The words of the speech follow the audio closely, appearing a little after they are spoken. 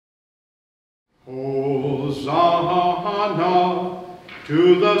Hosanna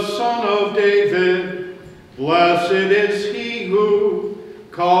to the Son of David. Blessed is he who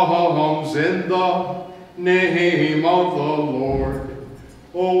comes in the name of the Lord.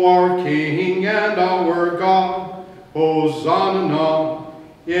 O our King and our God, Hosanna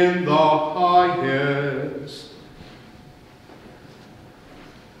in the highest.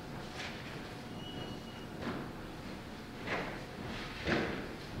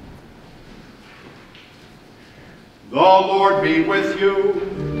 The Lord be with you.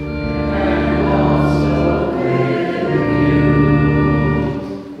 And also with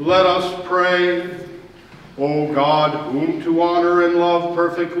you. Let us pray. O God, whom to honor and love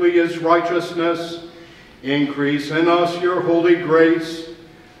perfectly is righteousness, increase in us your holy grace,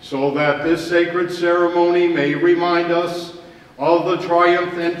 so that this sacred ceremony may remind us of the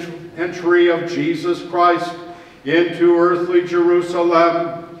triumphant entry of Jesus Christ into earthly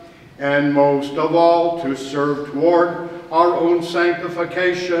Jerusalem, and most of all to serve toward our own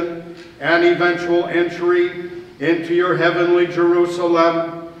sanctification and eventual entry into your heavenly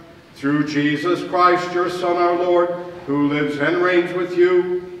Jerusalem, through Jesus Christ, your Son, our Lord, who lives and reigns with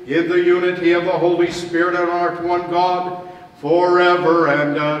you in the unity of the Holy Spirit and art one God, forever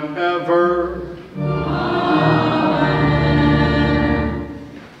and ever. Amen.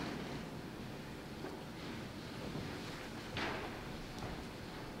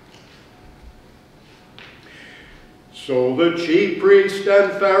 So the chief priests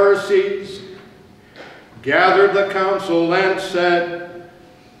and Pharisees gathered the council and said,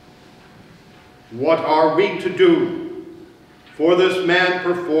 "What are we to do? For this man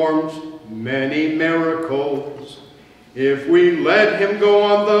performs many miracles. If we let him go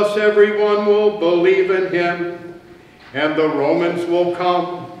on thus, everyone will believe in him, and the Romans will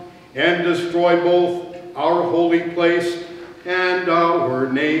come and destroy both our holy place and our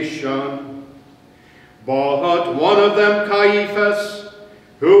nation." But one of them, Caiaphas,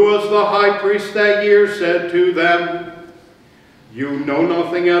 who was the high priest that year, said to them, "You know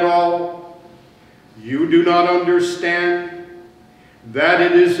nothing at all. You do not understand that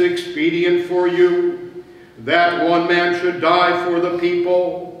it is expedient for you that one man should die for the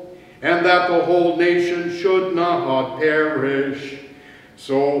people, and that the whole nation should not perish."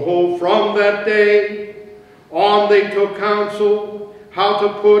 So from that day on they took counsel how to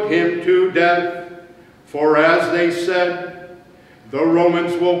put him to death. For as they said, "The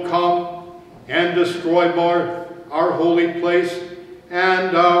Romans will come and destroy both our holy place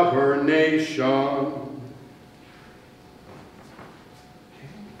and our nation."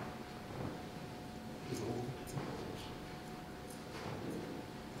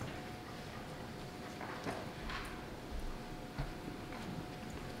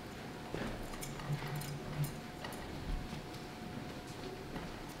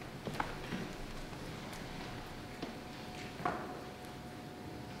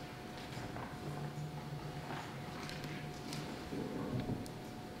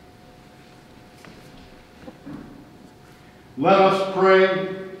 Let us pray.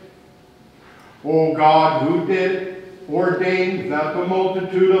 O God, who did ordain that the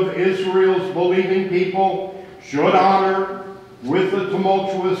multitude of Israel's believing people should honor with the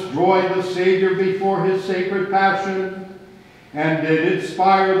tumultuous joy the Savior before his sacred passion, and did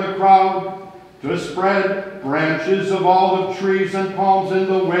inspire the crowd to spread branches of olive trees and palms in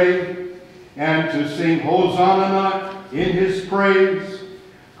the way, and to sing Hosanna in his praise,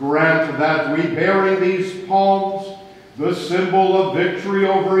 grant that we bearing these palms, the symbol of victory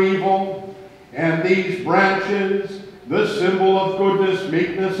over evil, and these branches, the symbol of goodness,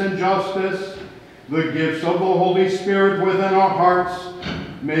 meekness, and justice, the gifts of the Holy Spirit within our hearts,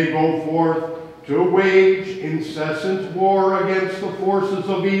 may go forth to wage incessant war against the forces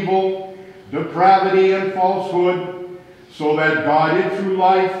of evil, depravity, and falsehood, so that guided through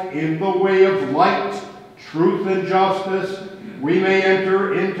life in the way of light, truth, and justice, we may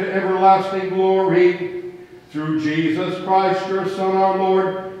enter into everlasting glory. Through Jesus Christ, your Son, our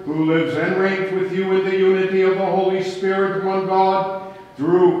Lord, who lives and reigns with you in the unity of the Holy Spirit, one God,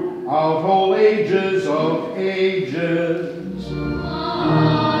 throughout all ages of ages.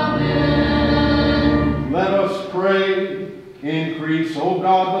 Amen. Let us pray. Increase, O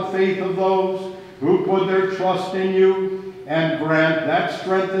God, the faith of those who put their trust in you, and grant that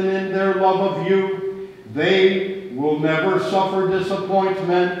strengthened in their love of you, they will never suffer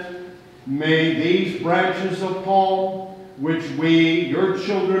disappointment. May these branches of palm, which we, your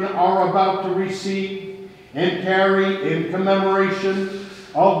children, are about to receive and carry in commemoration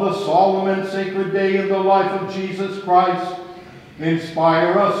of the solemn and sacred day in the life of Jesus Christ,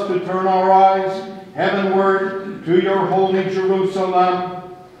 inspire us to turn our eyes heavenward to your holy Jerusalem.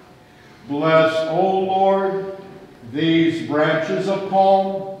 Bless, O Lord, these branches of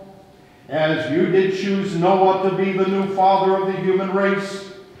palm, as you did choose Noah to be the new father of the human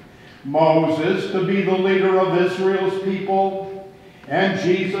race, Moses to be the leader of Israel's people, and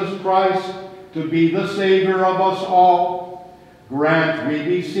Jesus Christ to be the Savior of us all. Grant, we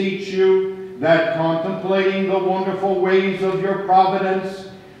beseech you, that contemplating the wonderful ways of your providence,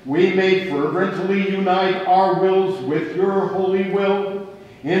 we may fervently unite our wills with your holy will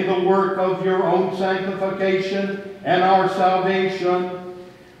in the work of your own sanctification and our salvation.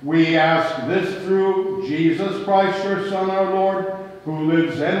 We ask this through Jesus Christ, your Son, our Lord, who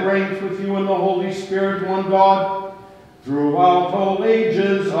lives and reigns with you in the Holy Spirit, one God, throughout all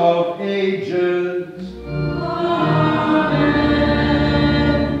ages of ages. Amen.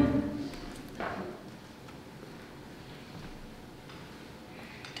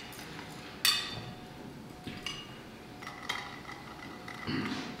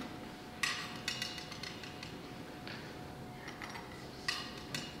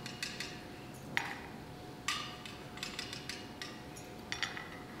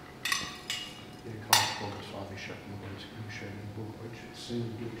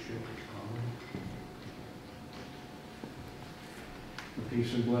 The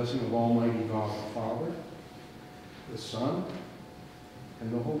peace and blessing of Almighty God, the Father, the Son,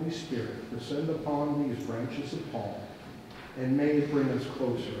 and the Holy Spirit descend upon these branches of palm, and may it bring us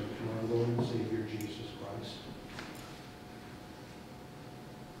closer to our Lord and Savior Jesus Christ.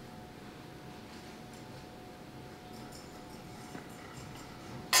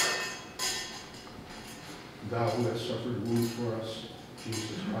 Thou who hast suffered wounds for us,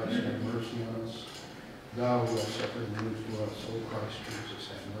 Jesus Christ, have mercy on us. Thou who hast suffered wounds for us, O Christ Jesus,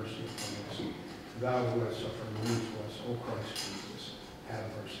 have mercy upon us. Thou who hast suffered wounds for us, O Christ Jesus, have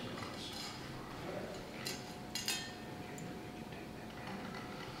mercy on us.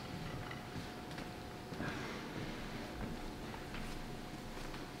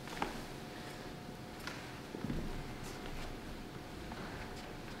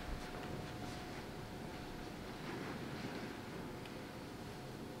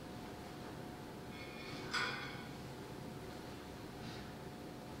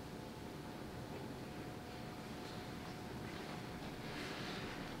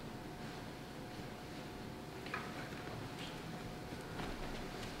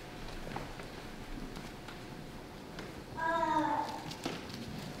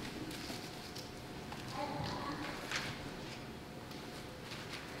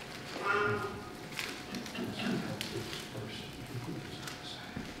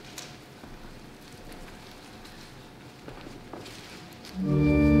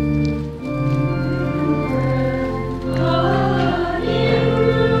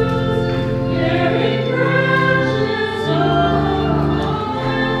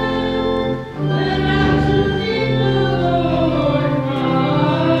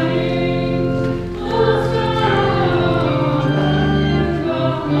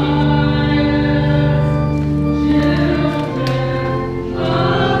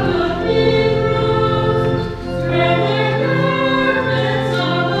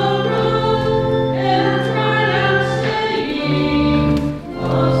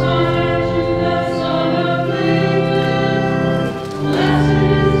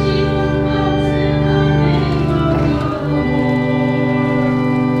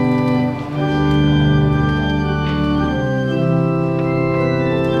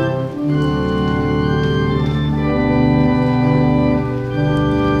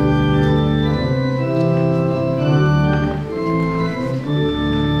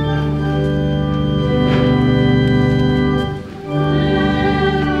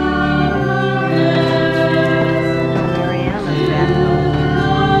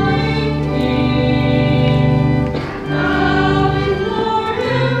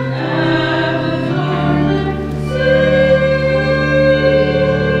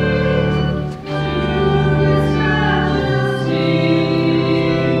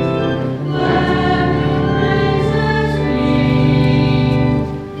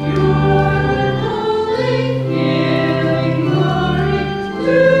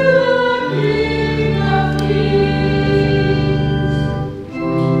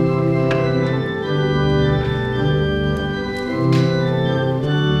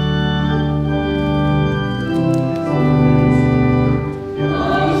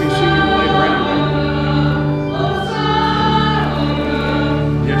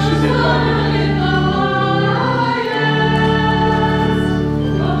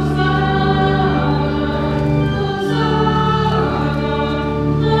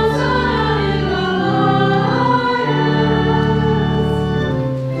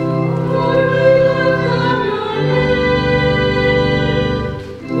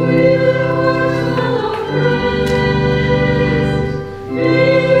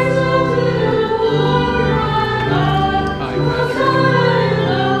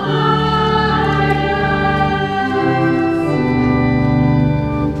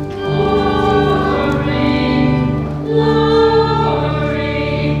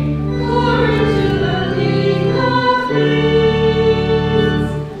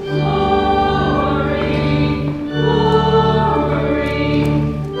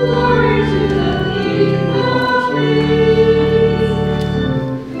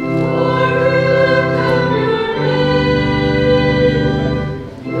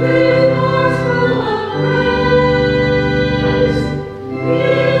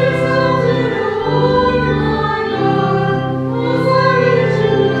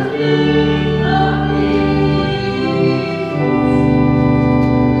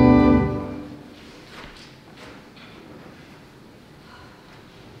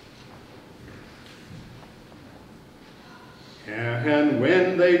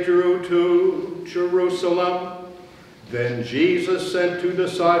 Jerusalem. Then Jesus sent 2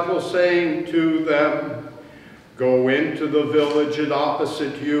 disciples, saying to them, "Go into the village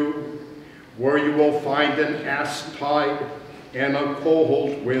opposite you, where you will find an ass tied and a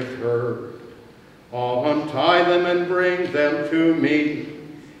colt with her. Untie them and bring them to me.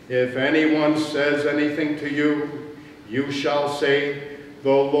 If anyone says anything to you, you shall say, 'The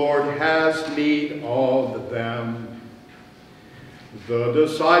Lord has need of them.'" The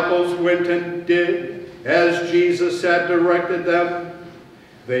disciples went and did as Jesus had directed them.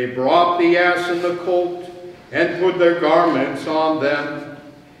 They brought the ass and the colt and put their garments on them,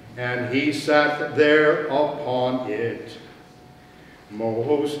 and he sat there upon it.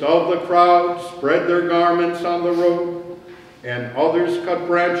 Most of the crowd spread their garments on the road, and others cut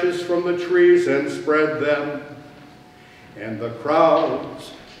branches from the trees and spread them. And the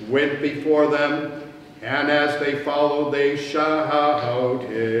crowds went before them, and as they followed, they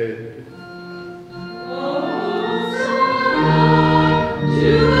shouted, Hosanna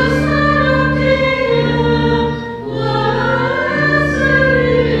to the Son of David, blessed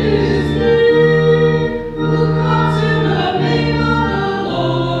is he who comes in the name of the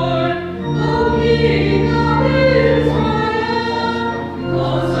Lord, O King of Israel.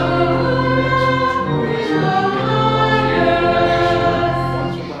 Hosanna in the highest.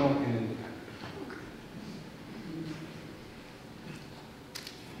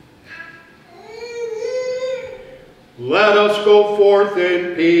 Let us go forth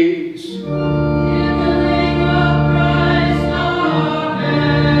in peace. In the name of Christ, amen.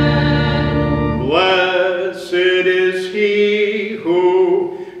 Blessed is he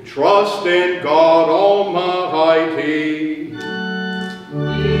who trusts in God Almighty.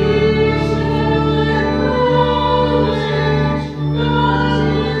 Thank you.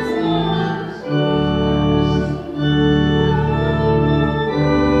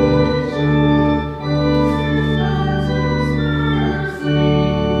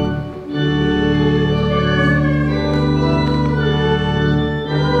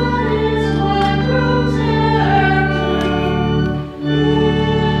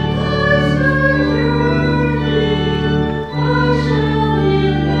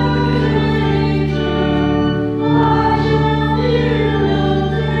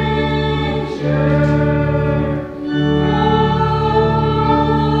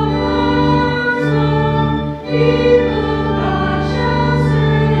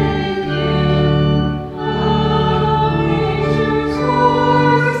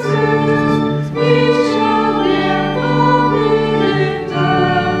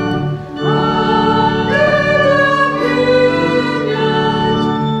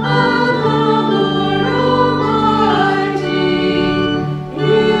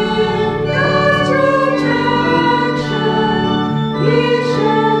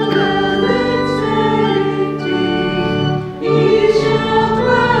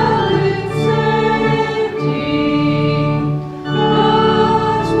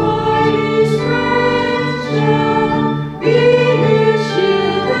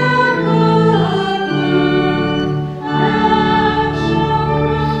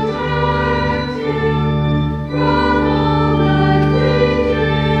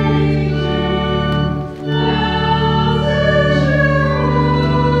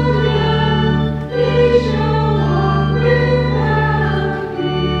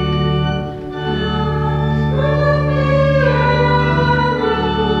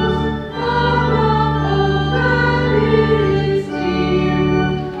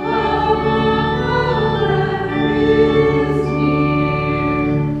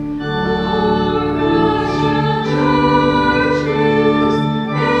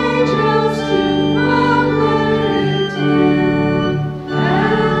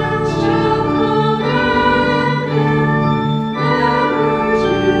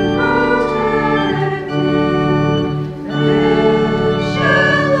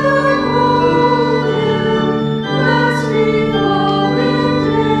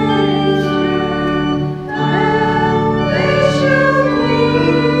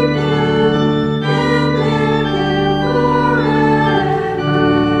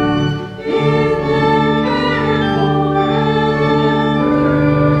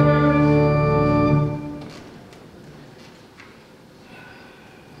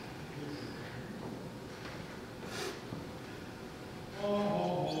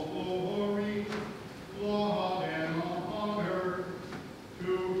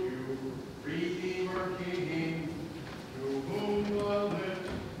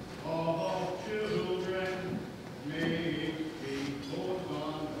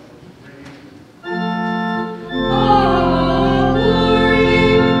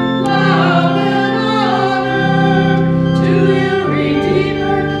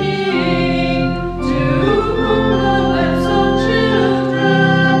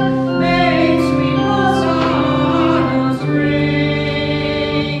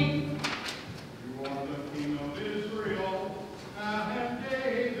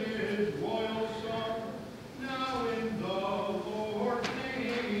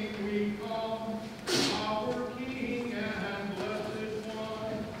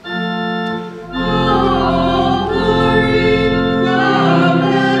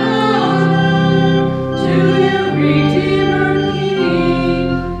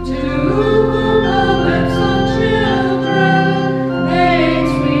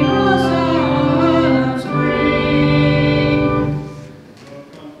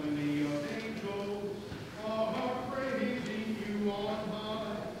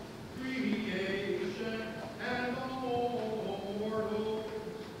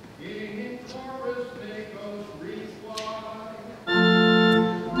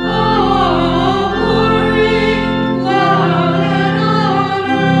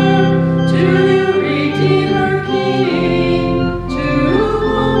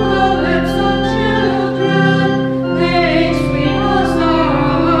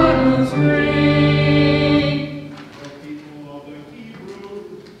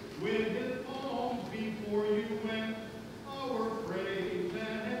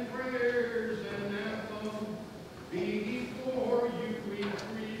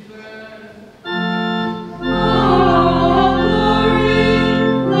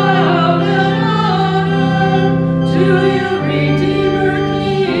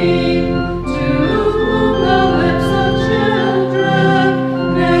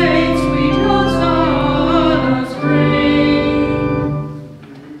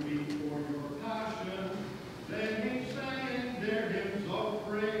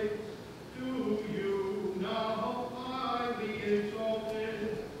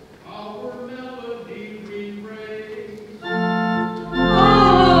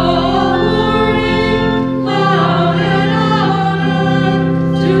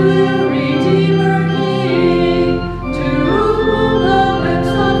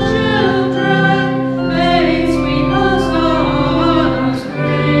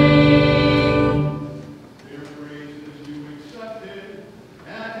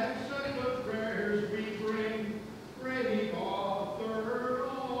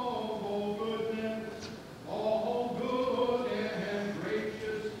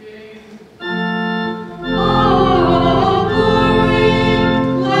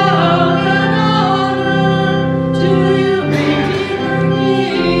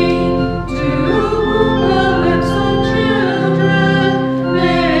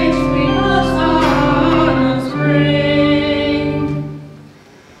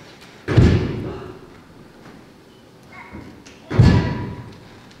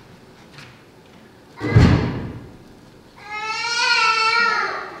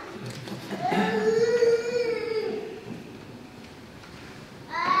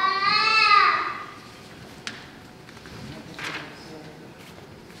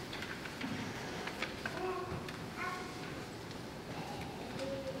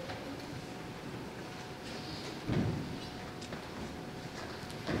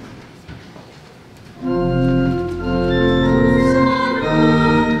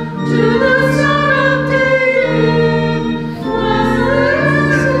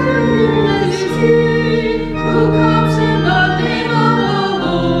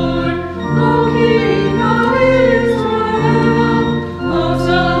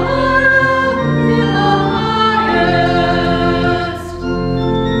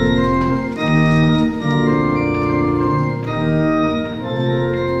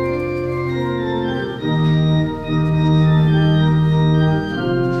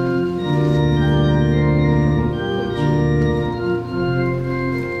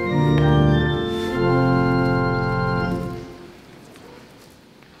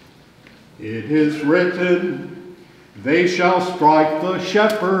 written, they shall strike the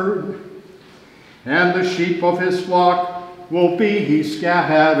shepherd, and the sheep of his flock will be he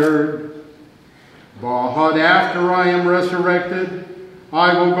scattered. But after I am resurrected,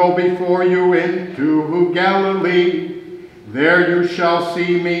 I will go before you into Galilee. There you shall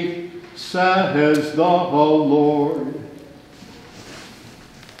see me, says the Lord.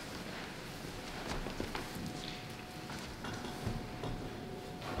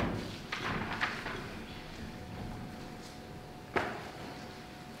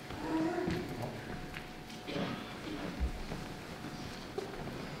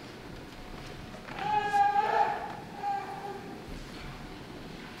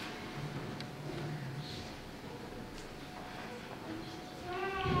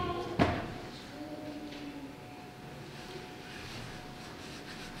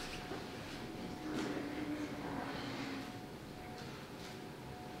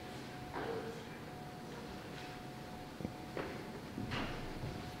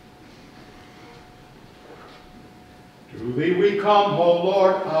 To thee we come, O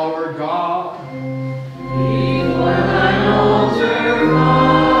Lord our God. Before thine altar,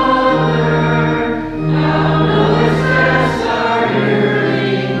 Father, thou knowest best our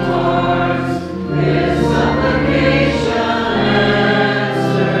yearning hearts. This supplication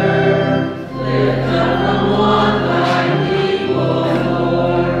answer. Lift up from one thy people,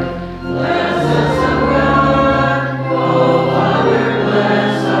 Lord. Bless us abroad, O Father,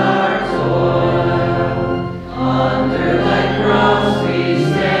 bless our toil. Under thy cross we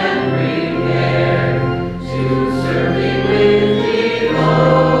stand prepared to serve thee with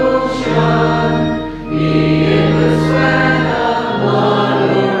devotion. Be it with sweat of blood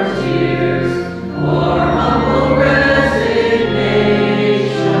or tears, or humble resignation.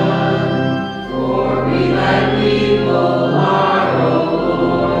 For we thy people are, O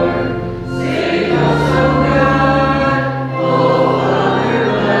Lord. Save us, O God, O Father,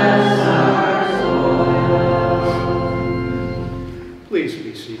 bless our soul. Please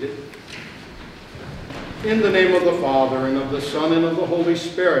be seated. In the name of the Father, and of the Son, and of the Holy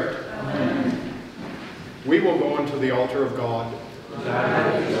Spirit. Amen. We will go into the altar of God.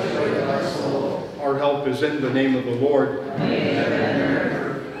 Our help is in the name of the Lord.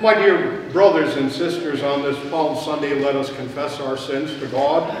 Amen. My dear brothers and sisters, on this Palm Sunday, let us confess our sins to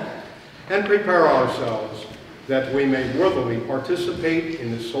God and prepare ourselves that we may worthily participate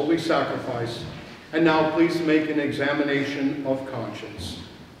in this holy sacrifice. And now please make an examination of conscience.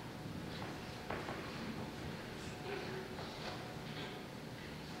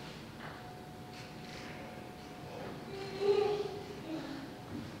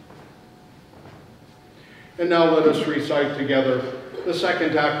 And now let us recite together the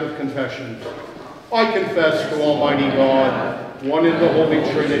second act of confession. I confess to Almighty God, one in the Holy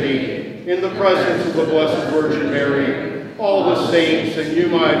Trinity, in the presence of the Blessed Virgin Mary, all the saints, and you,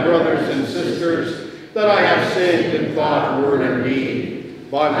 my brothers and sisters, that I have sinned in thought, word, and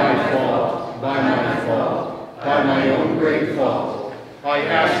deed, by my fault, by my own great fault. I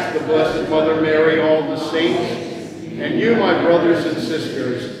ask the Blessed Mother Mary, all the saints, and you, my brothers and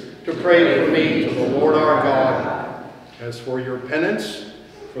sisters, to pray for me to the Lord our God. As for your penance,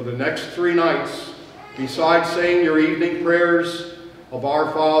 for the next 3 nights, besides saying your evening prayers of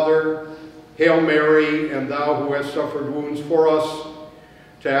Our Father, Hail Mary, and thou who hast suffered wounds for us,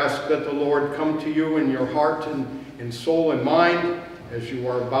 to ask that the Lord come to you in your heart and in soul and mind as you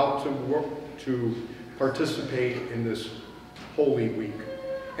are about to participate in this Holy Week.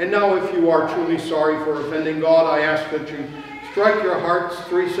 And now, if you are truly sorry for offending God, I ask that you strike your hearts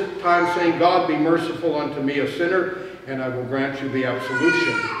 3 times, saying, God, be merciful unto me, a sinner, and I will grant you the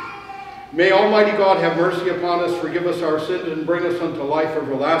absolution. May Almighty God have mercy upon us, forgive us our sins, and bring us unto life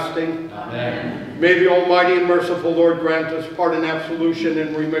everlasting. Amen. May the Almighty and merciful Lord grant us pardon, absolution,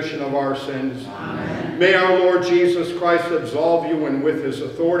 and remission of our sins. Amen. May our Lord Jesus Christ absolve you, and with his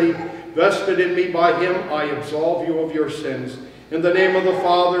authority vested in me by him, I absolve you of your sins. In the name of the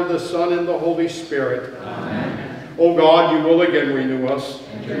Father, the Son, and the Holy Spirit. Amen. O God, you will again renew us.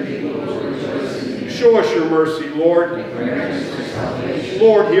 Show us your mercy, Lord.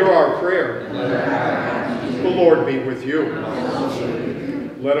 Lord, hear our prayer. The Lord be with you.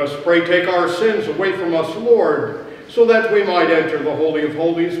 Let us pray, take our sins away from us, Lord, so that we might enter the Holy of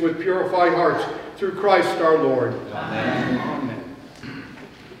Holies with purified hearts through Christ our Lord. Amen. Amen.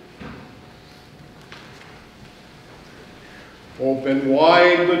 Open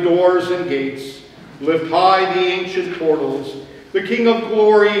wide the doors and gates. Lift high the ancient portals. The King of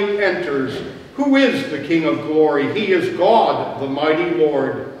glory enters. Who is the King of glory? He is God, the mighty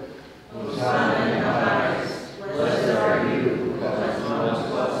Lord. Hosanna in the highest. Blessed are you who hast come to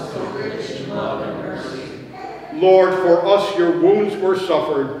us so rich in love and mercy. Lord, for us your wounds were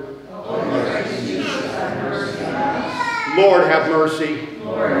suffered. Lord, have mercy.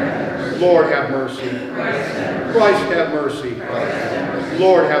 Lord, have mercy. Christ, have mercy.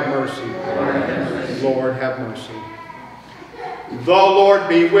 Lord, have mercy. Lord, have mercy. The Lord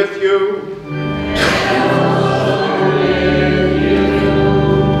be with you.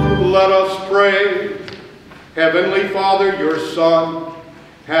 Let us pray. Heavenly Father, your Son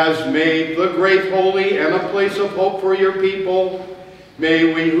has made the grave holy and a place of hope for your people.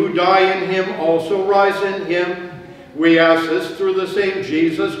 May we who die in him also rise in him. We ask this through the same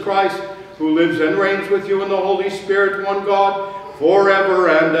Jesus Christ, who lives and reigns with you in the Holy Spirit, one God, forever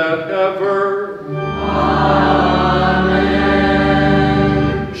and ever. Amen.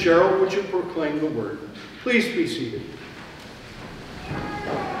 Cheryl, would you proclaim the word? Please be seated.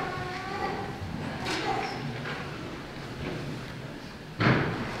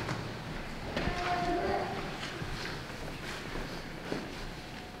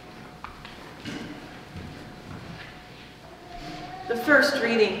 The first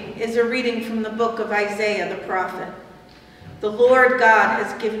reading is a reading from the book of Isaiah the prophet. The Lord God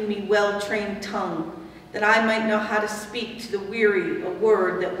has given me well-trained tongue, that I might know how to speak to the weary a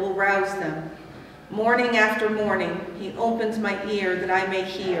word that will rouse them. Morning after morning he opens my ear that I may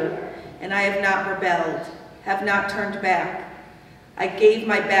hear, and I have not rebelled, have not turned back. I gave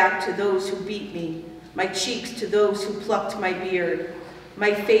my back to those who beat me, my cheeks to those who plucked my beard.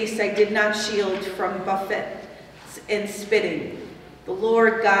 My face I did not shield from buffet and spitting. The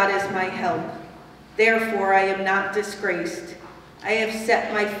Lord God is my help. Therefore I am not disgraced. I have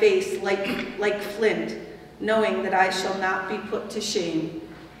set my face like flint, knowing that I shall not be put to shame.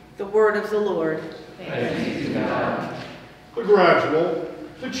 The word of the Lord. Thanks be to God. The gradual,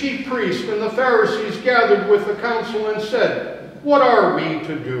 the chief priest and the Pharisees gathered with the council and said, "What are we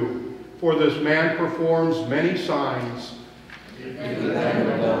to do? For this man performs many signs." If you then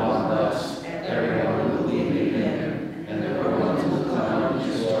will go on thus, everyone will believe in him, and the Romans will come and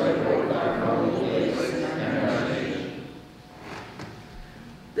destroy both our holy place and our nation.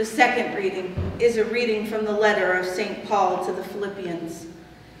 The second reading is a reading from the letter of St. Paul to the Philippians.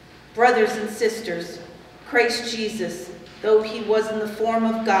 Brothers and sisters, Christ Jesus, though he was in the form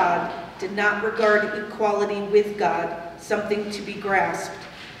of God, did not regard equality with God something to be grasped.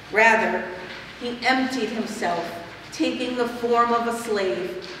 Rather, he emptied himself, taking the form of a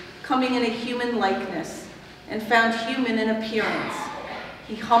slave, coming in a human likeness, and found human in appearance.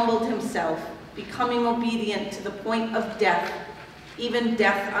 He humbled himself, becoming obedient to the point of death, even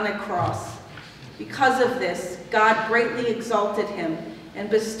death on a cross. Because of this, God greatly exalted him and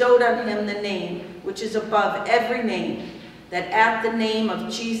bestowed on him the name which is above every name, that at the name of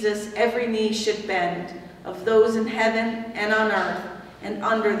Jesus every knee should bend, of those in heaven and on earth and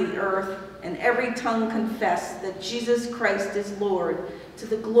under the earth, and every tongue confess that Jesus Christ is Lord, to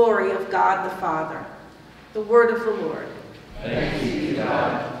the glory of God the Father. The word of the Lord. Thanks be to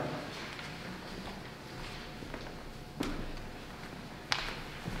God.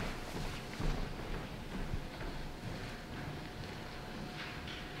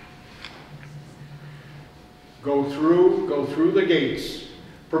 Go through the gates.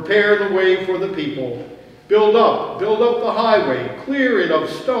 Prepare the way for the people. Build up the highway. Clear it of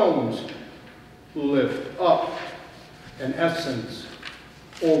stones. Lift up an essence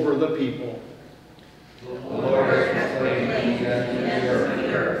over the people. The Lord has proclaimed the ends of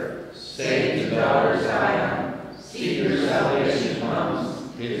the earth. Say to daughter Zion, see your salvation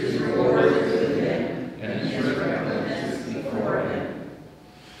comes. His reward is with him, and his recompense is before him.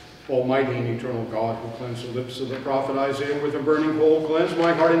 Almighty and eternal God, who cleansed the lips of the prophet Isaiah with a burning coal, cleanse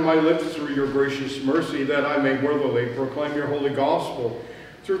my heart and my lips through your gracious mercy, that I may worthily proclaim your holy gospel.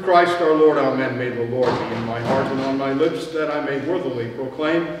 Through Christ our Lord, amen. May the Lord be in my heart and on my lips, that I may worthily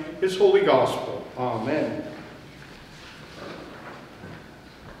proclaim his holy gospel. Amen.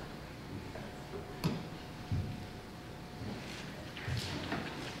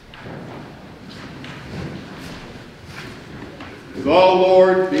 The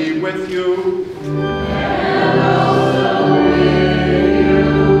Lord be with you. And also with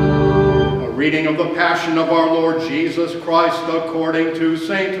you. A reading of the Passion of our Lord Jesus Christ according to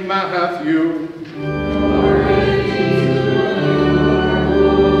St. Matthew.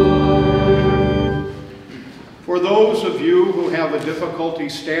 For those of you who have a difficulty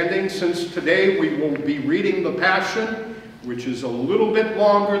standing, since today we will be reading the Passion, which is a little bit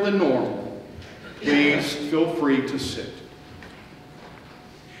longer than normal, please feel free to sit.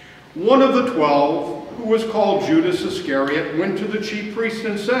 One of the 12, who was called Judas Iscariot, went to the chief priest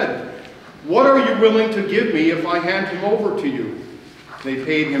and said, "What are you willing to give me if I hand him over to you?" They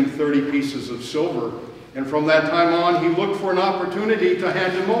paid him 30 pieces of silver. and from that time on he looked for an opportunity to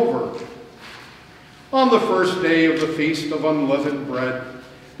hand him over. On the first day of the Feast of Unleavened Bread,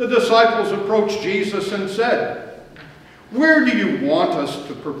 the disciples approached Jesus and said, "Where do you want us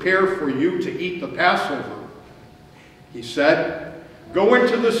to prepare for you to eat the Passover?" He said, "Go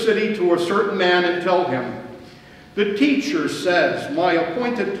into the city to a certain man and tell him, 'The teacher says, my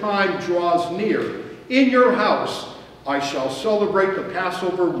appointed time draws near. In your house I shall celebrate the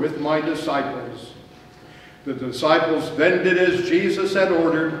Passover with my disciples.'" The disciples then did as Jesus had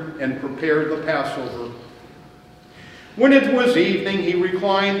ordered and prepared the Passover. When it was evening, he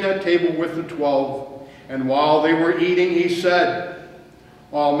reclined at table with the 12, and while they were eating, he said,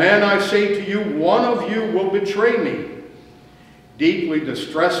 "Amen, I say to you, one of you will betray me." Deeply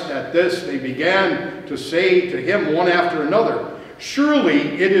distressed at this, they began to say to him one after another,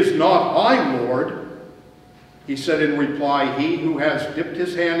 "Surely it is not I, Lord." He said in reply, "He who has dipped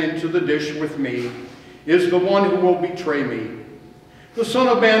his hand into the dish with me is the one who will betray me. The Son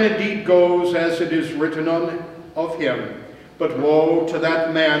of Man indeed goes as it is written of him, but woe to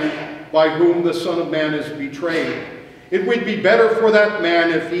that man by whom the Son of Man is betrayed. It would be better for that man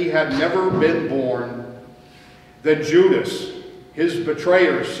if he had never been born." Then Judas, his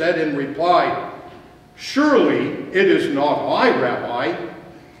betrayer, said in reply, "Surely it is not I, Rabbi."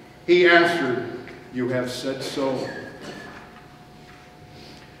 He answered, "You have said so."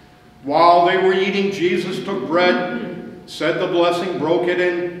 While they were eating, Jesus took bread, said the blessing, broke it,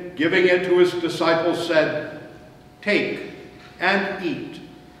 and giving it to his disciples said, "Take and eat.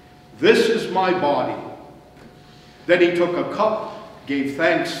 This is my body." Then he took a cup, gave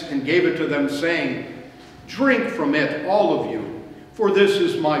thanks, and gave it to them, saying, "Drink from it, all of you, for this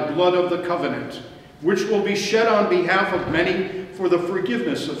is my blood of the covenant, which will be shed on behalf of many for the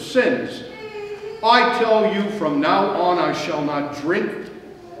forgiveness of sins. I tell you, from now on I shall not drink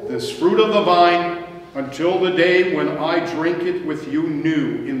this fruit of the vine until the day when I drink it with you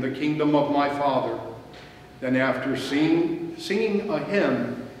new in the kingdom of my Father." Then after singing a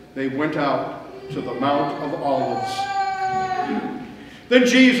hymn, they went out to the Mount of Olives. Then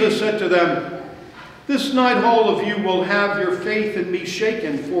Jesus said to them, "This night all of you will have your faith in me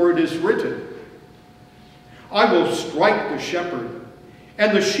shaken, for it is written, 'I will strike the shepherd,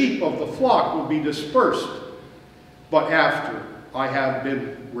 and the sheep of the flock will be dispersed.' But after I have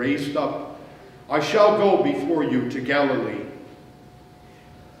been raised up, I shall go before you to Galilee."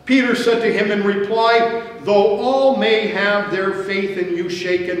 Peter said to him in reply, "Though all may have their faith in you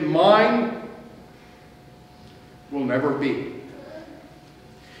shaken, mine will never be."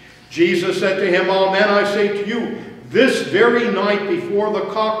 Jesus said to him, "Amen, I say to you, this very night before the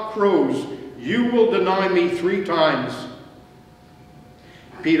cock crows, you will deny me 3 times.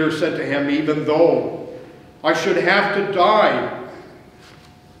 Peter said to him, "Even though I should have to die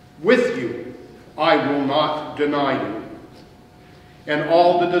with you, I will not deny you." And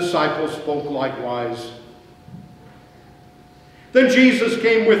all the disciples spoke likewise. Then Jesus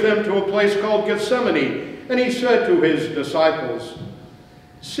came with them to a place called Gethsemane, and he said to his disciples,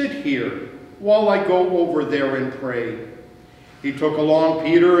 "Sit here while I go over there and pray." He took along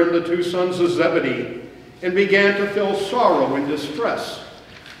Peter and the 2 sons of Zebedee and began to feel sorrow and distress.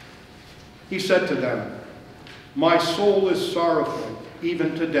 He said to them, "My soul is sorrowful,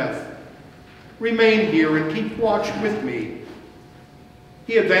 even to death. Remain here and keep watch with me."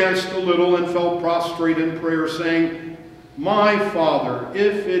 He advanced a little and fell prostrate in prayer, saying, "My Father,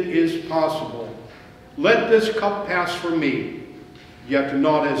 if it is possible, let this cup pass from me. Yet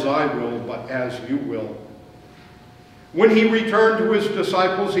not as I will, but as you will." When he returned to his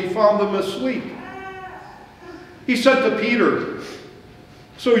disciples, he found them asleep. He said to Peter,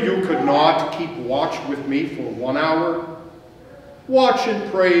 "So you could not keep watch with me for 1 hour? Watch and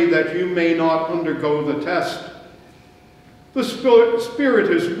pray that you may not undergo the test. The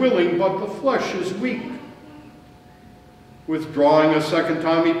spirit is willing, but the flesh is weak." Withdrawing a second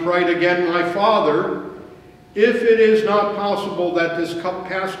time, he prayed again, "My Father, if it is not possible that this cup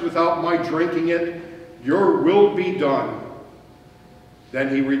pass without my drinking it, your will be done." Then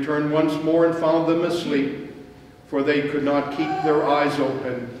he returned once more and found them asleep, for they could not keep their eyes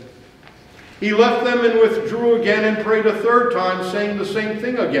open. He left them and withdrew again and prayed a 3rd time, saying the same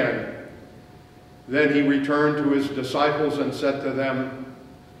thing again. Then he returned to his disciples and said to them,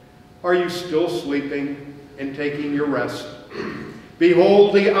 "Are you still sleeping and taking your rest?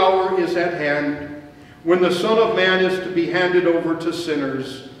 Behold, the hour is at hand, when the Son of Man is to be handed over to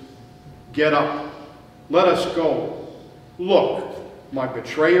sinners. Get up, let us go. Look, my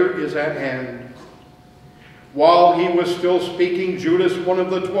betrayer is at hand." While he was still speaking, Judas, one of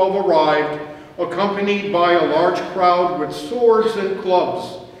the 12, arrived, accompanied by a large crowd with swords and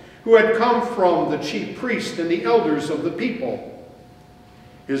clubs. who had come from the chief priests and the elders of the people.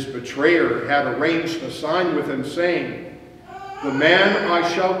 His betrayer had arranged a sign with him, saying, "The man I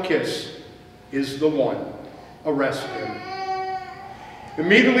shall kiss is the one. Arrest him."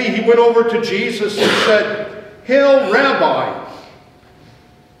 Immediately he went over to Jesus and said, "Hail, Rabbi!"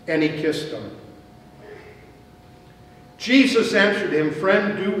 And he kissed him. Jesus answered him,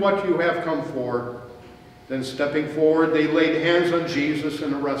 "Friend, do what you have come for." Then stepping forward, they laid hands on Jesus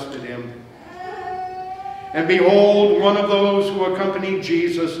and arrested him. And behold, one of those who accompanied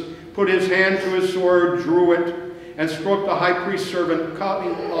Jesus put his hand to his sword, drew it, and struck the high priest's servant,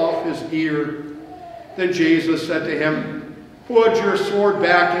 cutting off his ear. Then Jesus said to him, "Put your sword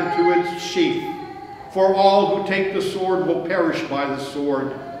back into its sheath, for all who take the sword will perish by the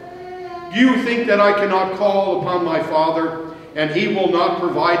sword. Do you think that I cannot call upon my Father, and he will not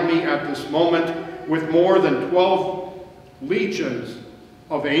provide me at this moment with more than 12 legions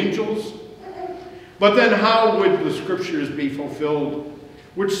of angels? But then how would the scriptures be fulfilled,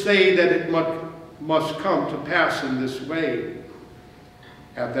 which say that it must come to pass in this way?"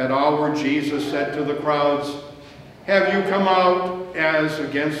 At that hour Jesus said to the crowds, "Have you come out as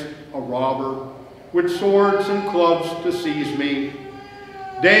against a robber, with swords and clubs to seize me?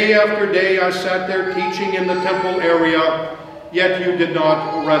 Day after day I sat there teaching in the temple area, yet you did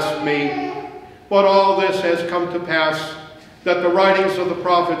not arrest me. But all this has come to pass, that the writings of the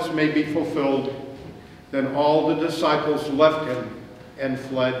prophets may be fulfilled." Then all the disciples left him and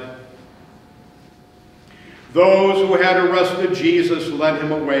fled. Those who had arrested Jesus led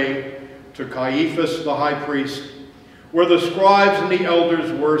him away to Caiaphas the high priest, where the scribes and the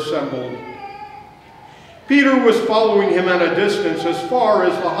elders were assembled. Peter was following him at a distance as far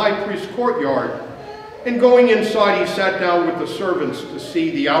as the high priest's courtyard, and going inside he sat down with the servants to see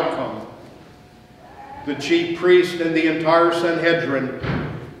the outcome. The chief priest and the entire Sanhedrin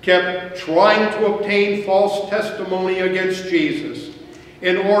kept trying to obtain false testimony against Jesus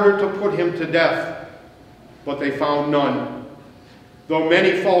in order to put him to death, but they found none, though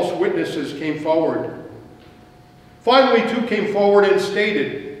many false witnesses came forward. Finally, two came forward and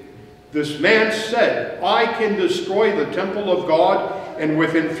stated, "This man said, 'I can destroy the temple of God and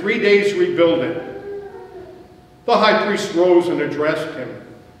within 3 days rebuild it.'" The high priest rose and addressed him.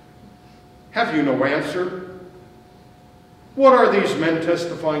 "Have you no answer? What are these men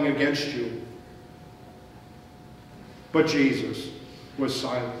testifying against you?" But Jesus was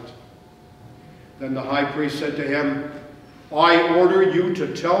silent. Then the high priest said to him, "I order you to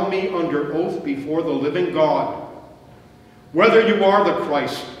tell me under oath before the living God, whether you are the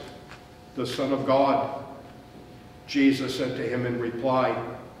Christ, the Son of God." Jesus said to him in reply,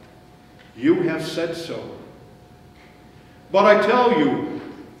 "You have said so. But I tell you,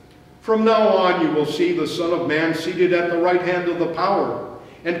 from now on you will see the Son of Man seated at the right hand of the power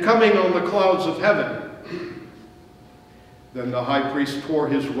and coming on the clouds of heaven." Then the high priest tore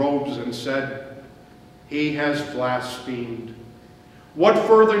his robes and said, "He has blasphemed. What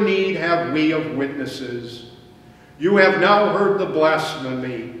further need have we of witnesses? You have now heard the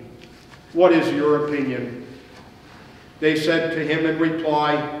blasphemy. What is your opinion?" They said to him in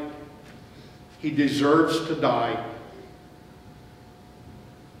reply, "He deserves to die."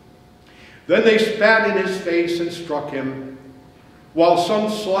 Then they spat in his face and struck him, while some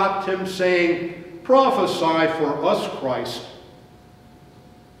slapped him, saying, "Prophesy for us, Christ.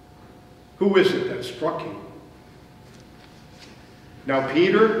 Who is it that struck you?" Now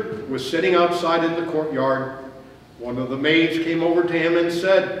Peter was sitting outside in the courtyard. One of the maids came over to him and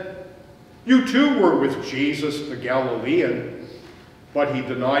said, "You too were with Jesus the Galilean." But he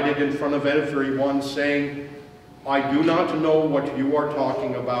denied it in front of everyone, saying, "I do not know what you are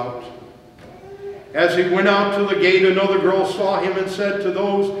talking about." As he went out to the gate, another girl saw him and said to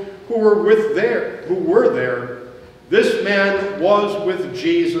those who were there, "This man was with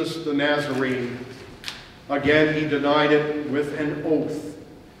Jesus the Nazarene." Again he denied it with an oath,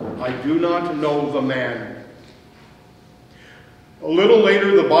 "I do not know the man." A little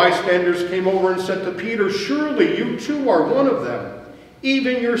later the bystanders came over and said to Peter, "Surely you too are one of them.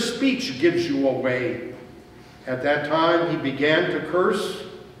 Even your speech gives you away." At that time he began to curse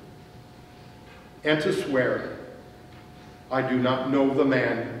and to swear, "I do not know the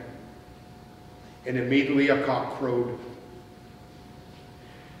man." And immediately a cock crowed.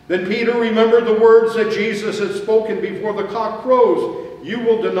 Then Peter remembered the words that Jesus had spoken before the cock crows, "You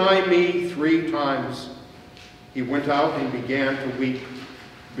will deny me 3 times. He went out and began to weep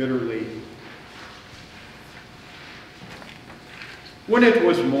bitterly. When it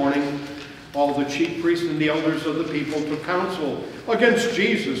was morning, all the chief priests and the elders of the people took counsel against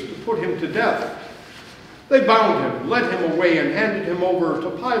Jesus to put him to death. They bound him, led him away, and handed him over to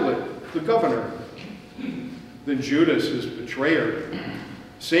Pilate, the governor. Then Judas, his betrayer,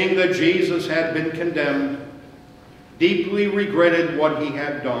 seeing that Jesus had been condemned, deeply regretted what he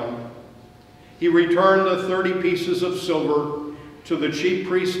had done. He returned the 30 pieces of silver to the chief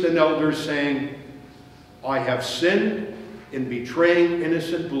priests and elders, saying, I have sinned in betraying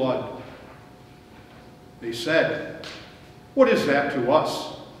innocent blood. They said, what is that to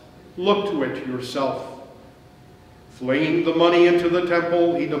us? Look to it yourself. Flinging the money into the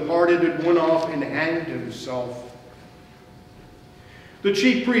temple, he departed and went off and hanged himself. The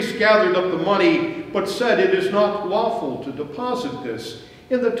chief priests gathered up the money, but said, it is not lawful to deposit this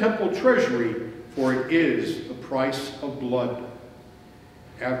in the temple treasury, for it is the price of blood.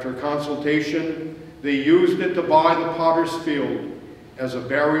 After consultation, they used it to buy the potter's field as a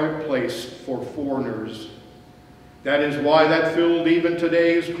burial place for foreigners. That is why that field even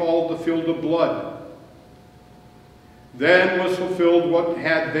today is called the field of blood. Then was fulfilled what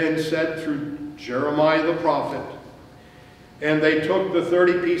had been said through Jeremiah the prophet. And they took the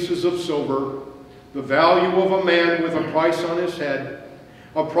 30 pieces of silver, the value of a man with a price on his head,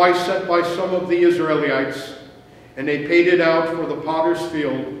 a price set by some of the Israelites, and they paid it out for the potter's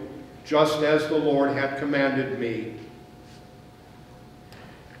field, just as the Lord had commanded me.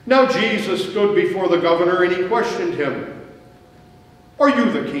 Now Jesus stood before the governor, and he questioned him, are you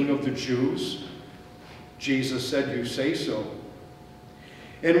the king of the Jews? Jesus said, you say so.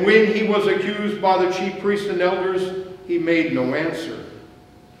 And when he was accused by the chief priests and elders, he made no answer.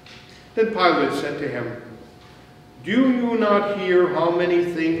 Then Pilate said to him, do you not hear how many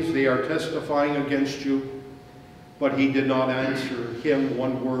things they are testifying against you? But he did not answer him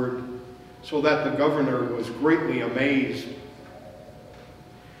one word, so that the governor was greatly amazed.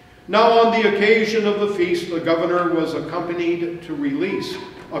 Now on the occasion of the feast, the governor was accustomed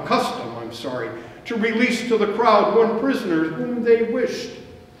to release to the crowd one prisoner whom they wished.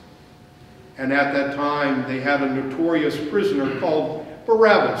 And at that time they had a notorious prisoner called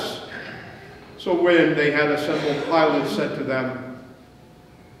Barabbas. So when they had assembled, Pilate said to them,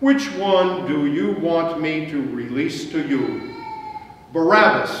 which one do you want me to release to you,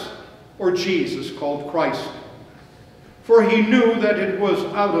 Barabbas or Jesus called Christ? For he knew that it was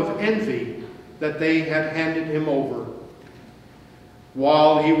out of envy that they had handed him over.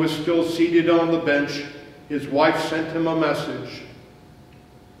 While he was still seated on the bench, his wife sent him a message.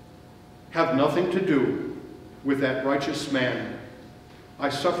 Have nothing to do with that righteous man. I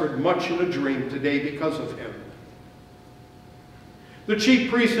suffered much in a dream today because of him. The chief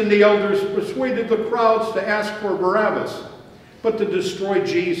priests and the elders persuaded the crowds to ask for Barabbas, but to destroy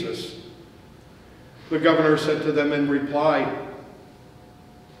Jesus. The governor said to them in reply,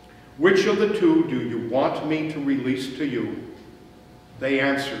 which of the two do you want me to release to you? They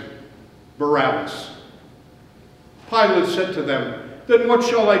answered, Barabbas. Pilate said to them, then what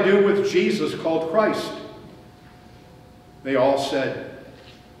shall I do with Jesus called Christ? They all said,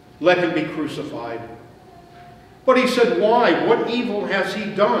 let him be crucified. But he said, why? What evil has he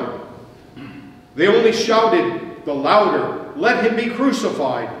done? They only shouted the louder, let him be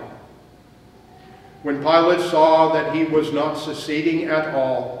crucified. When Pilate saw that he was not succeeding at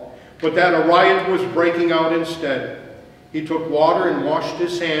all, but that a riot was breaking out instead, he took water and washed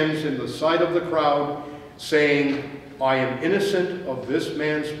his hands in the sight of the crowd, saying, I am innocent of this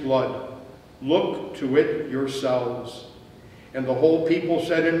man's blood. Look to it yourselves. And the whole people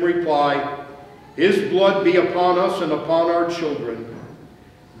said in reply, his blood be upon us and upon our children.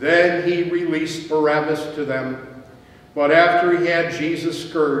 Then he released Barabbas to them. But after he had Jesus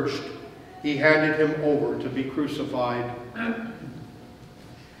scourged, he handed him over to be crucified.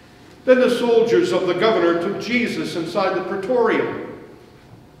 Then the soldiers of the governor took Jesus inside the praetorium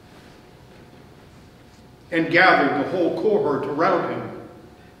and gathered the whole cohort around him.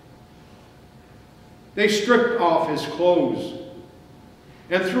 They stripped off his clothes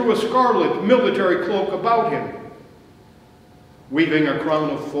and threw a scarlet military cloak about him. Weaving a crown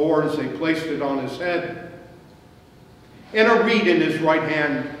of thorns, they placed it on his head, and a reed in his right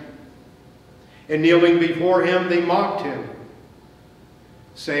hand. And kneeling before him, they mocked him,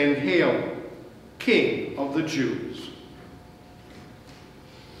 saying, Hail, King of the Jews.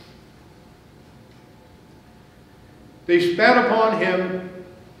 They spat upon him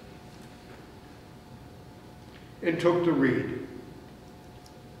and took the reed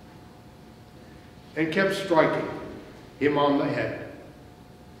and kept striking him on the head.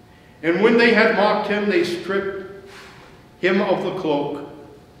 And when they had mocked him, they stripped him of the cloak,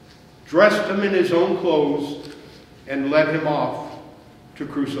 dressed him in his own clothes, and led him off to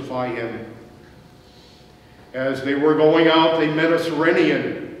crucify him. As they were going out, they met a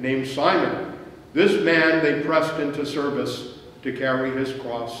Cyrenian named Simon, This man they pressed into service to carry his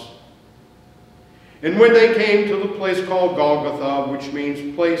cross. And when they came to the place called Golgotha, which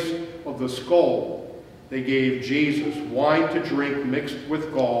means place of the skull, they gave Jesus wine to drink mixed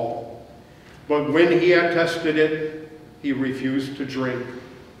with gall. But when he had tested it, he refused to drink.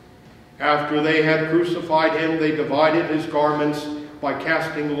 After they had crucified him, they divided his garments by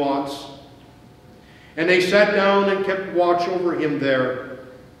casting lots. And they sat down and kept watch over him there.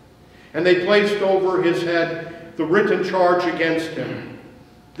 And they placed over his head the written charge against him.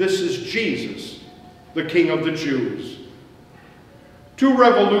 This is Jesus, the King of the Jews. 2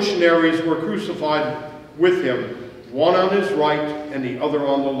 revolutionaries were crucified with him, one on his right and the other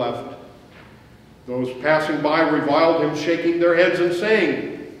on the left. Those passing by reviled him, shaking their heads and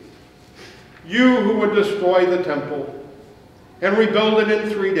saying, "You who would destroy the temple and rebuild it in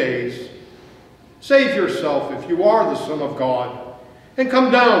 3 days, save yourself if you are the Son of God, and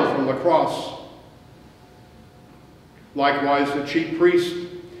come down from the cross." Likewise the chief priests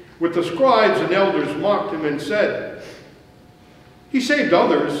with the scribes and elders mocked him and said, "He saved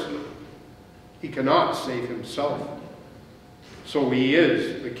others. He cannot save himself. So he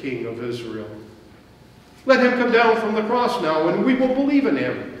is the King of Israel. Let him come down from the cross now, and we will believe in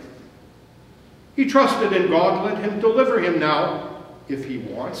him. He trusted in God. Let him deliver him now, if he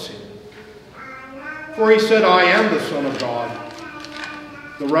wants him. For he said, 'I am the Son of God.'"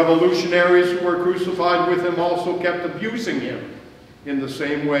 The revolutionaries who were crucified with him also kept abusing him in the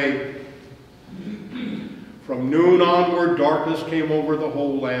same way. From noon onward, darkness came over the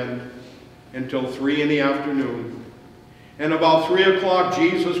whole land until 3 in the afternoon. And about 3 o'clock,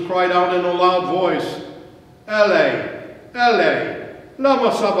 Jesus cried out in a loud voice, "Eli, Eli,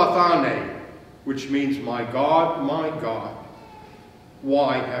 lama sabachthani," which means, my God,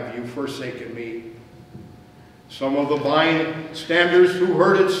 why have you forsaken me?" Some of the bystanders who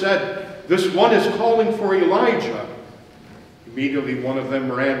heard it said, "This one is calling for Elijah." Immediately one of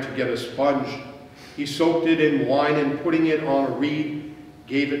them ran to get a sponge. He soaked it in wine and putting it on a reed,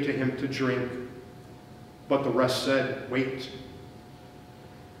 gave it to him to drink. But the rest said, "Wait.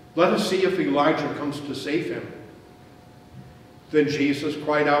 Let us see if Elijah comes to save him." Then Jesus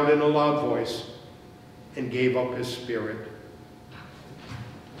cried out in a loud voice and gave up his spirit.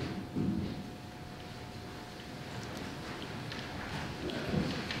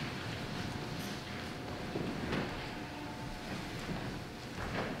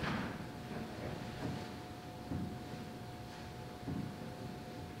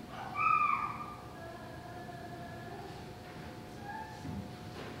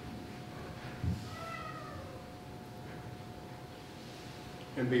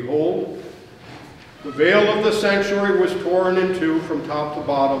 And behold, the veil of the sanctuary was torn in two from top to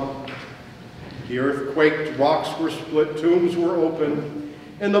bottom. The earth quaked, rocks were split, tombs were opened,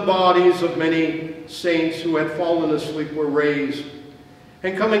 and the bodies of many saints who had fallen asleep were raised.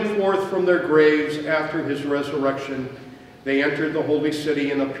 And coming forth from their graves after his resurrection, they entered the holy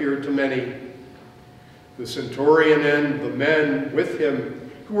city and appeared to many. The centurion and the men with him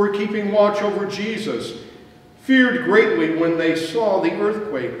who were keeping watch over Jesus feared greatly when they saw the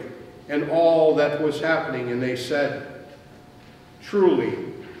earthquake and all that was happening, and they said, "Truly,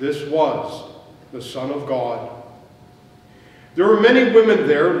 this was the Son of God." There were many women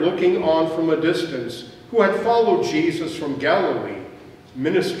there looking on from a distance who had followed Jesus from Galilee,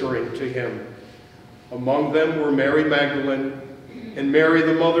 ministering to him. Among them were Mary Magdalene, and Mary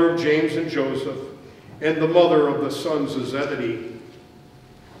the mother of James and Joseph, and the mother of the sons of Zebedee.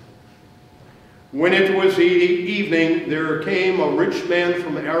 When it was evening, there came a rich man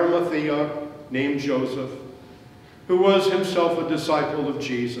from Arimathea named Joseph, who was himself a disciple of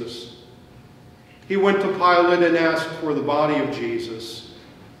Jesus. He went to Pilate and asked for the body of Jesus.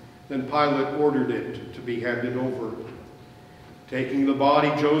 Then Pilate ordered it to be handed over. Taking the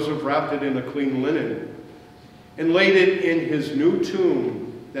body, Joseph wrapped it in a clean linen and laid it in his new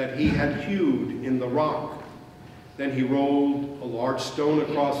tomb that he had hewed in the rock. Then he rolled a large stone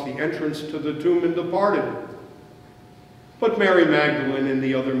across the entrance to the tomb and departed. But Mary Magdalene and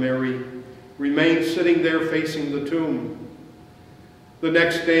the other Mary remained sitting there facing the tomb. The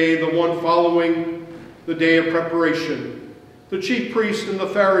next day, the one following the day of preparation, the chief priests and the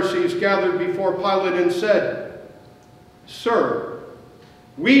Pharisees gathered before Pilate and said, "Sir,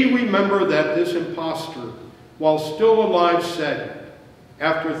 we remember that this impostor, while still alive, said,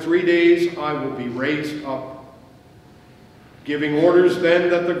 'After 3 days I will be raised up.' Giving orders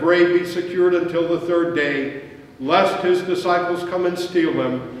then that the grave be secured until the 3rd day, lest his disciples come and steal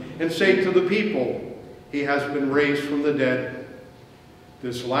him, and say to the people, 'He has been raised from the dead.'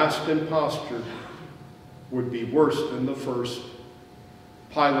 This last impostor would be worse than the first."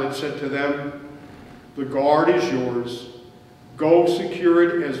 Pilate said to them, The guard is yours. Go secure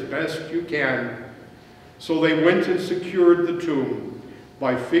it as best you can. So they went and secured the tomb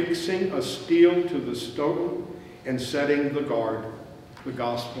by fixing a steel to the stone and setting the guard. The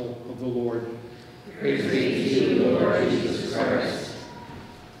Gospel of the Lord. Praise be to you, Lord Jesus Christ.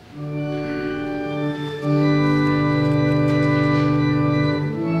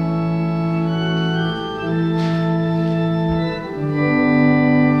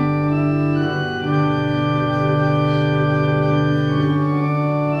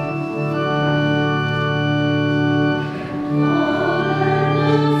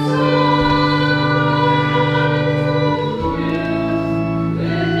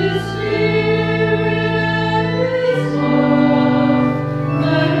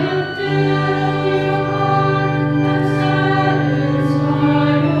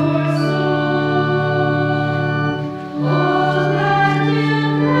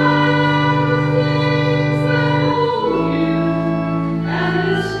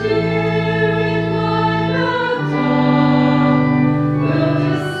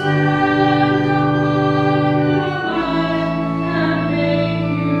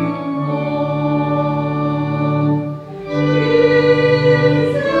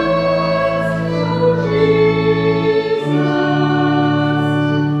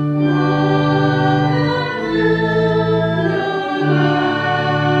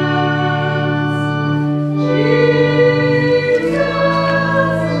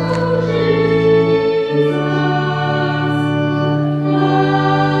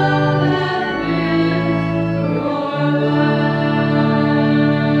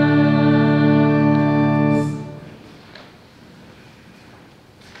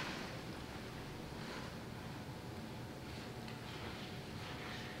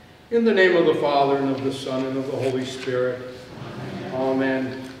 In the name of the Father, and of the Son, and of the Holy Spirit.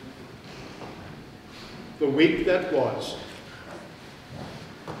 Amen. The week that was.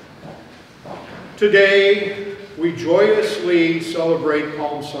 Today, we joyously celebrate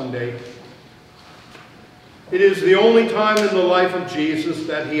Palm Sunday. It is the only time in the life of Jesus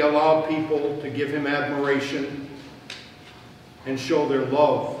that he allowed people to give him admiration and show their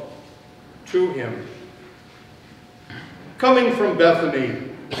love to him. Coming from Bethany,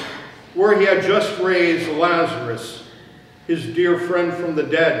 where he had just raised Lazarus, his dear friend from the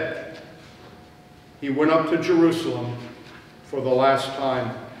dead, he went up to Jerusalem for the last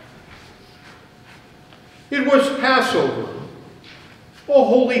time. It was Passover, a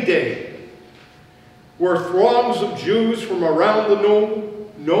holy day, where throngs of Jews from around the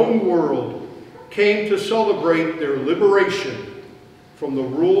known world came to celebrate their liberation from the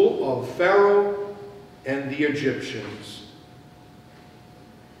rule of Pharaoh and the Egyptians.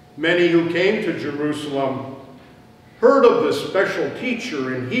 Many who came to Jerusalem heard of the special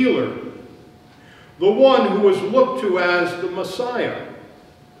teacher and healer, the one who was looked to as the Messiah,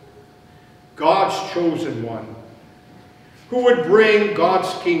 God's chosen one, who would bring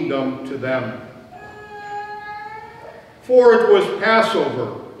God's kingdom to them. For it was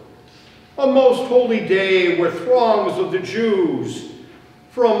Passover, a most holy day where throngs of the Jews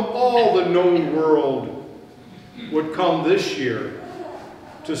from all the known world would come this year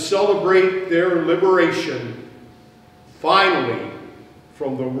to celebrate their liberation, finally,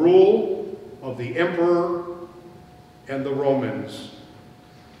 from the rule of the emperor and the Romans.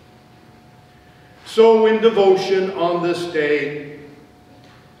 So in devotion on this day,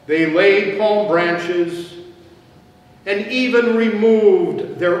 they laid palm branches and even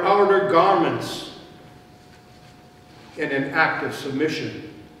removed their outer garments in an act of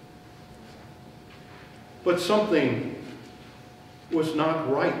submission. But something was not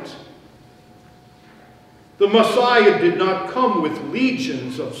right. The Messiah did not come with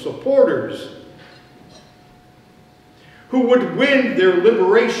legions of supporters who would win their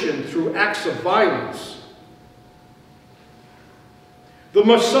liberation through acts of violence. The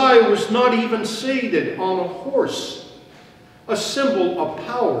Messiah was not even seated on a horse, a symbol of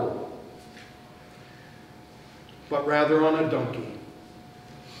power, but rather on a donkey,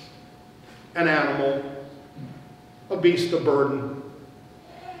 an animal, a beast of burden.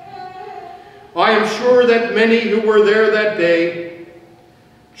 I am sure that many who were there that day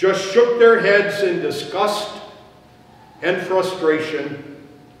just shook their heads in disgust and frustration.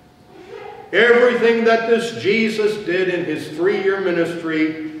 Everything that this Jesus did in his 3-year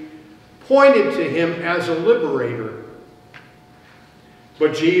ministry pointed to him as a liberator.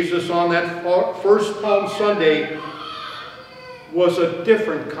 But Jesus on that first Palm Sunday was a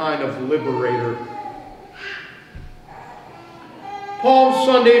different kind of liberator. Palm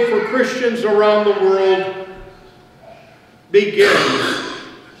Sunday for Christians around the world begins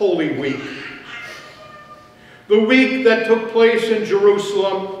Holy Week. The week that took place in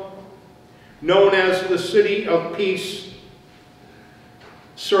Jerusalem, known as the City of Peace,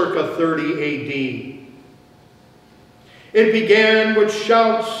 circa 30 A.D. It began with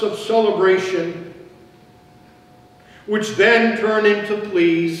shouts of celebration, which then turned into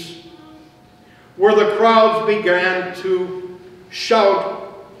pleas, where the crowds began to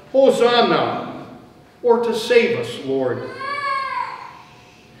shout, "Hosanna," or "to save us, Lord."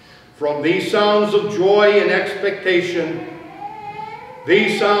 From these sounds of joy and expectation,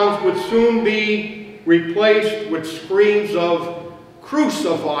 these sounds would soon be replaced with screams of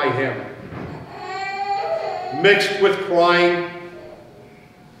 "Crucify him," mixed with crying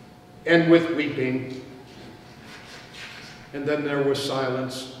and with weeping. And then there was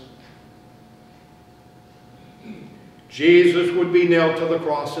silence. Jesus would be nailed to the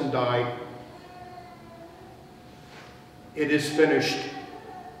cross and die. It is finished,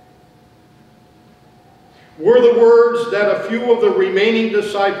 were the words that a few of the remaining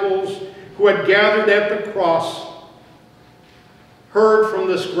disciples who had gathered at the cross heard from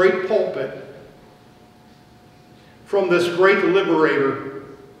this great pulpit, from this great liberator,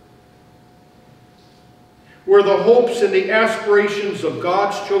 where the hopes and the aspirations of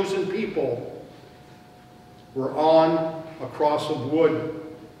God's chosen people were on a cross of wood.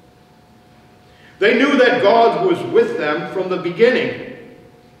 They knew that God was with them from the beginning,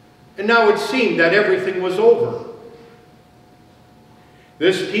 and now it seemed that everything was over.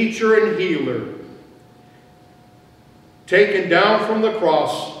 This teacher and healer, taken down from the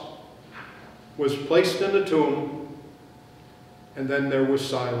cross, was placed in the tomb, and then there was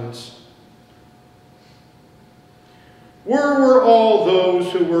silence. Where were all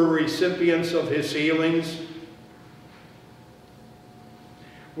those who were recipients of his healings?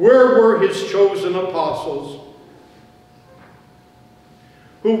 Where were his chosen apostles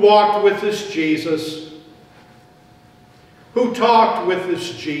who walked with this Jesus, who talked with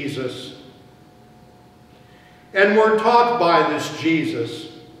this Jesus, and were taught by this Jesus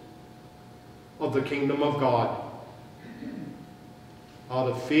of the kingdom of God? Out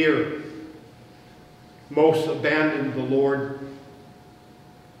of fear, most abandoned the Lord.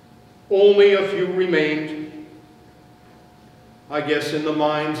 Only a few remained. I guess in the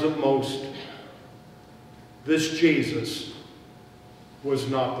minds of most, this Jesus was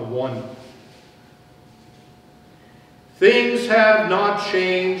not the one. Things have not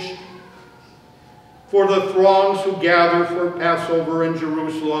changed for the throngs who gather for Passover in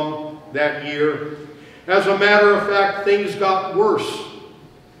Jerusalem that year. As a matter of fact, things got worse.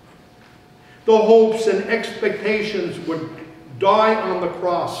 The hopes and expectations would die on the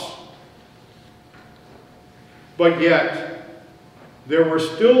cross. But yet, there were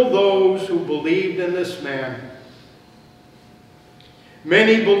still those who believed in this man.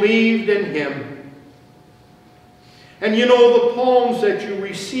 Many believed in him. And you know, the poems that you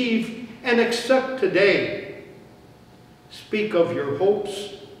receive and accept today speak of your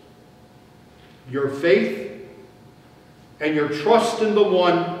hopes, your faith, and your trust in the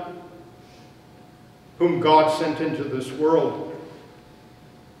one whom God sent into this world.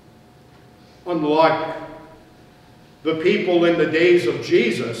 Unlike the people in the days of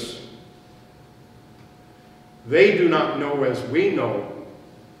Jesus, they do not know as we know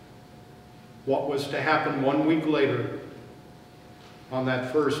what was to happen 1 week later on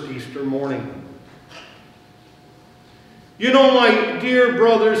that first Easter morning. You know, my dear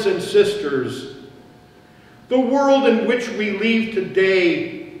brothers and sisters, the world in which we live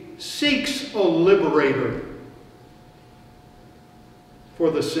today seeks a liberator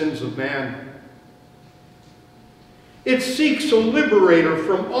for the sins of man. It seeks a liberator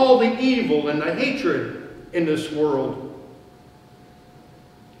from all the evil and the hatred in this world.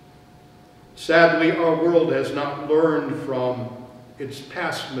 Sadly, our world has not learned from its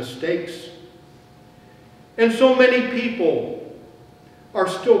past mistakes. And so many people are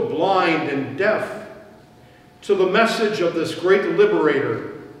still blind and deaf to the message of this great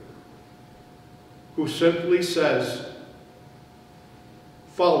liberator who simply says,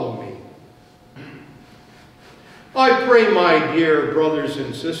 "Follow me." I pray, my dear brothers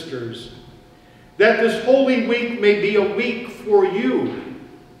and sisters, that this Holy Week may be a week for you,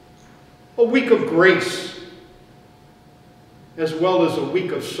 a week of grace, as well as a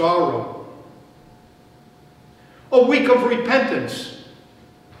week of sorrow, a week of repentance,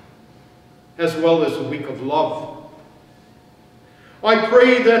 as well as a week of love. I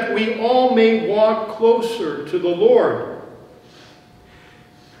pray that we all may walk closer to the Lord,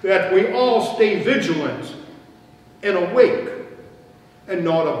 that we all stay vigilant and awake and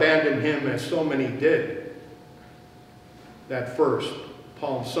not abandon him as so many did that first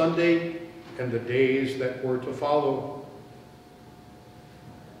Palm Sunday and the days that were to follow.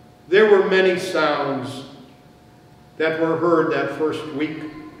 There were many sounds that were heard that first week.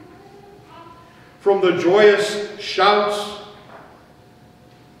 From the joyous shouts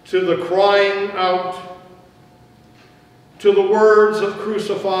to the crying out, to the words of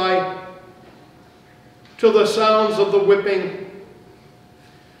crucify, to the sounds of the whipping,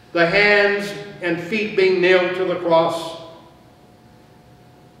 the hands and feet being nailed to the cross,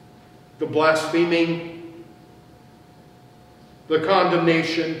 the blaspheming, the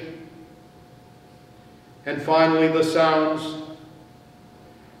condemnation, and finally the sounds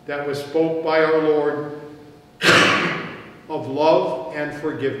that was spoke by our Lord of love and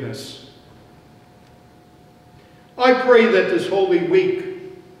forgiveness. I pray that this Holy Week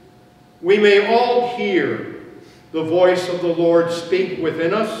we may all hear the voice of the Lord speak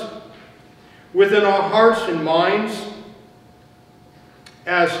within us, within our hearts and minds,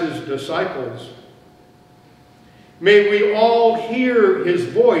 as his disciples. May we all hear his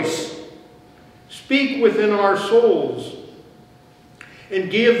voice speak within our souls and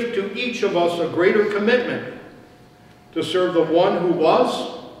give to each of us a greater commitment to serve the one who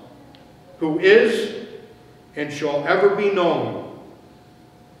was, who is, and shall ever be known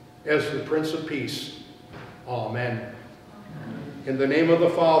as the Prince of Peace. Amen. In the name of the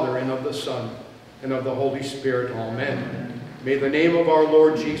Father, and of the Son, and of the Holy Spirit. Amen. May the name of our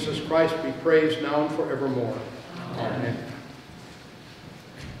Lord Jesus Christ be praised now and forevermore. Amen.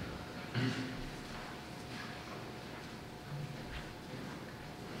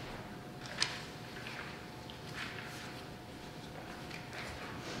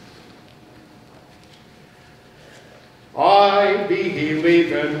 I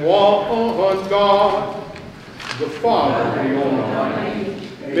believe in one God, the Father, the Almighty,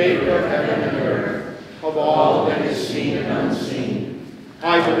 maker of heaven and earth, of all that is seen and unseen.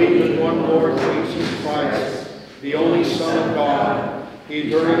 I believe in one Lord Jesus Christ, the only Son of God,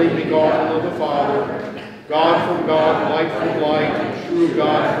 eternally begotten of the Father, God from God, light from light, true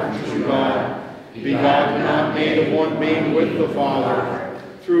God from true God, begotten, not made, of one being with the Father.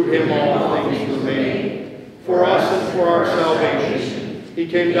 Through him all things were made. For us and for our salvation, he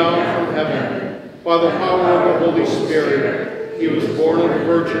came down from heaven. By the power of the Holy Spirit, he was born of the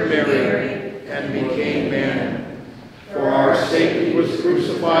Virgin Mary and became man. For our sake he was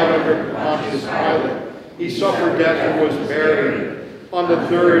crucified under Pontius Pilate. He suffered death and was buried. On the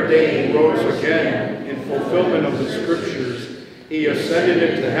third day he rose again in fulfillment of the Scriptures. He ascended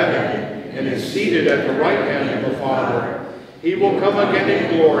into heaven and is seated at the right hand of the Father. He will come again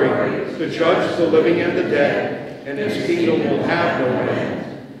in glory to judge the living and the dead, and his kingdom will have no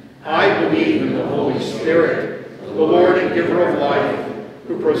end. I believe in the Holy Spirit, the Lord and giver of life,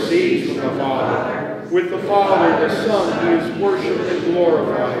 who proceeds from the Father. With the Father, the Son, he is worshipped and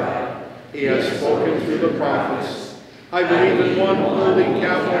glorified. He has spoken through the prophets. I believe in one holy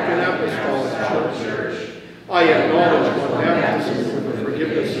Catholic and Apostolic Church. I acknowledge one baptism for the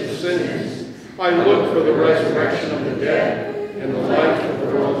forgiveness of sins. I look for the resurrection of the dead and the life of the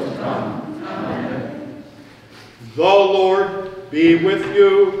world to come. Amen. The Lord be with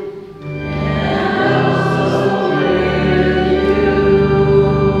you. And also with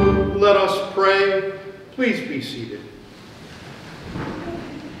you. Let us pray. Please be seated.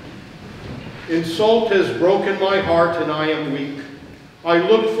 Insult has broken my heart and I am weak. I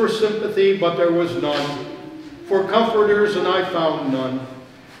looked for sympathy, but there was none. For comforters, and I found none.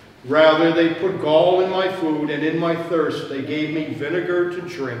 Rather, they put gall in my food, and in my thirst they gave me vinegar to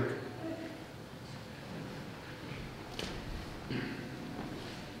drink.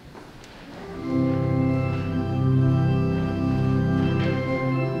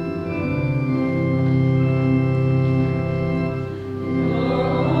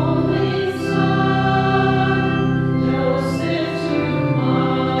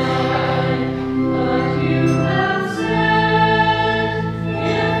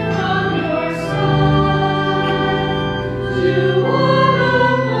 To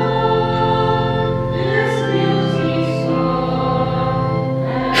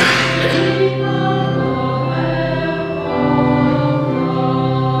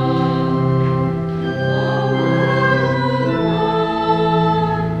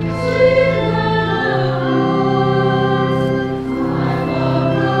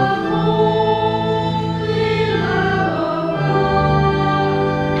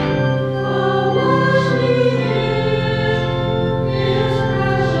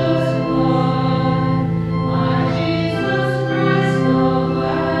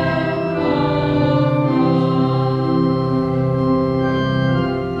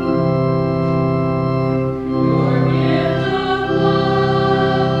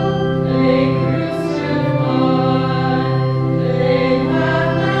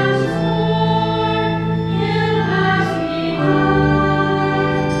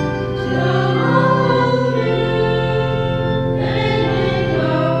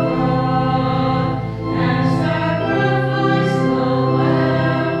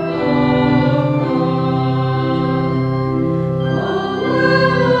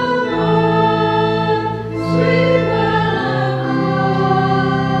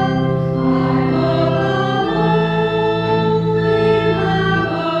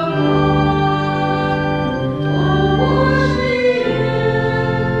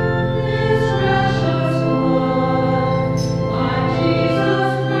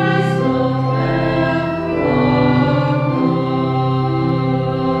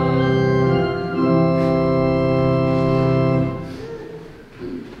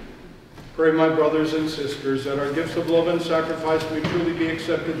Pray, my brothers and sisters, that our gifts of love and sacrifice may truly be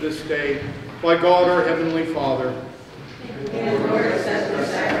accepted this day by God our Heavenly Father. May the Lord accept the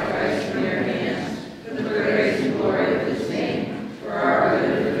sacrifice from your hands, for the praise and glory of his name, for our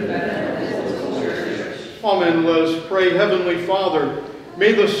good and for the benefit of his whole church. Amen. Let us pray. Heavenly Father,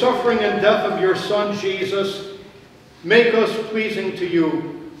 may the suffering and death of your Son, Jesus, make us pleasing to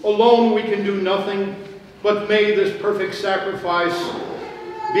you. Alone we can do nothing, but may this perfect sacrifice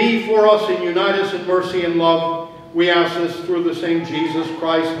be for us and unite us in mercy and love. We ask this through the same Jesus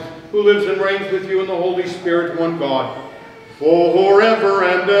Christ, who lives and reigns with you in the Holy Spirit, one God, forever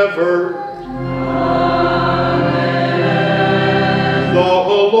and ever. Amen. The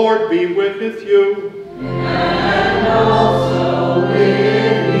Lord be with you. And also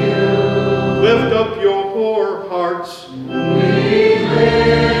with you. Lift up your hearts. We lift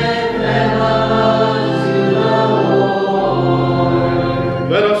them unto the Lord.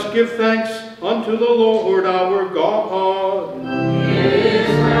 Let us give thanks unto the Lord our God. It is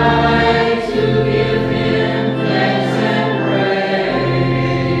right to give him thanks and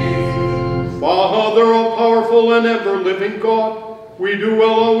praise. Father, O powerful and ever-living God, we do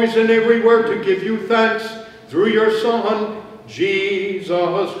well always and everywhere to give you thanks through your Son,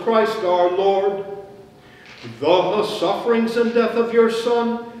 Jesus Christ our Lord. The sufferings and death of your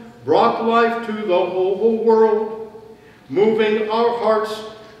Son brought life to the whole world, moving our hearts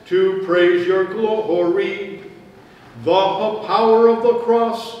to praise your glory. The power of the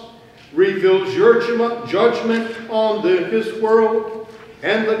cross reveals your judgment on this world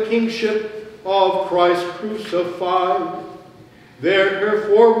and the kingship of Christ crucified.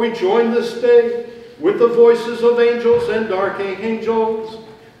 Therefore we join this day with the voices of angels and archangels,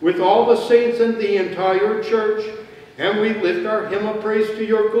 with all the saints and the entire church, and we lift our hymn of praise to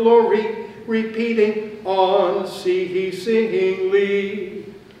your glory, repeating unceasingly,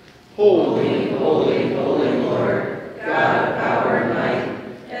 Holy, holy, holy Lord, God of power and might,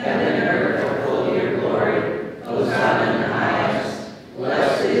 heaven and earth are full of your glory. Hosanna in the highest.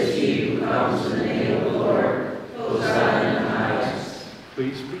 Blessed is he who comes in the name of the Lord. Hosanna in the highest.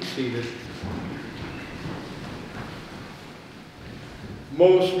 Please be seated.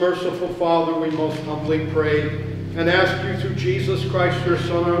 Most merciful Father, we most humbly pray and ask you through Jesus Christ, your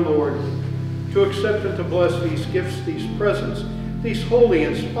Son, our Lord, to accept and to bless these gifts, these presents, these holy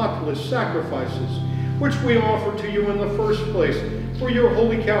and spotless sacrifices, which we offer to you in the first place for your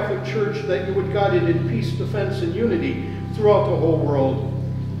holy Catholic Church, that you would guide it in peace, defense, and unity throughout the whole world,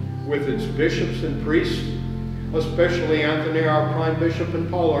 with its bishops and priests, especially Anthony, our prime bishop, and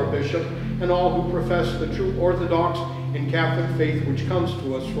Paul, our bishop, and all who profess the true Orthodox and Catholic faith which comes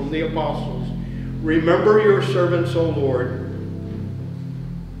to us from the apostles. Remember your servants, O Lord.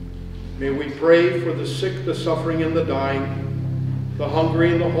 May we pray for the sick, the suffering, and the dying, the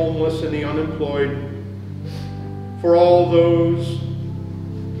hungry and the homeless and the unemployed, for all those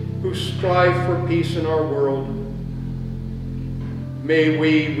who strive for peace in our world. May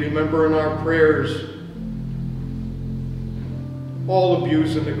we remember in our prayers all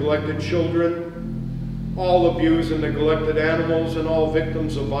abused and neglected children, all abused and neglected animals, and all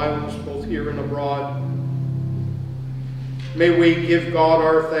victims of violence both here and abroad. May we give God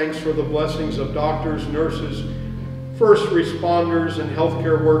our thanks for the blessings of doctors, nurses, first responders, and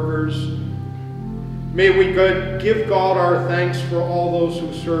healthcare workers. May we give God our thanks for all those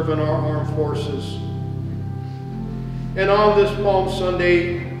who serve in our armed forces. And on this Palm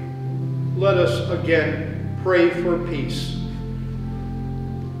Sunday, let us again pray for peace,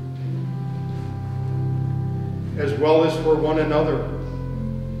 as well as for one another.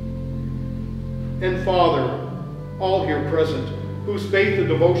 And Father, all here present, whose faith and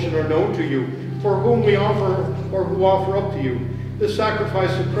devotion are known to you, for whom we offer, or who offer up to you, the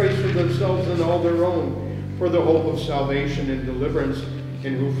sacrifice of praise for themselves and all their own, for the hope of salvation and deliverance,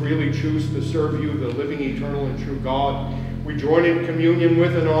 and who freely choose to serve you, the living, eternal, and true God, we join in communion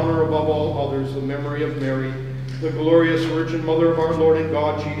with and honor above all others the memory of Mary, the glorious Virgin Mother of our Lord and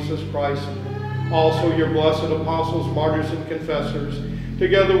God, Jesus Christ, also your blessed apostles, martyrs, and confessors,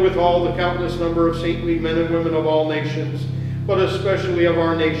 together with all the countless number of saintly men and women of all nations, but especially of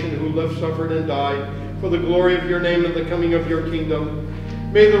our nation who lived, suffered, and died for the glory of your name and the coming of your kingdom.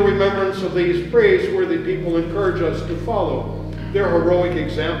 May the remembrance of these praiseworthy people encourage us to follow their heroic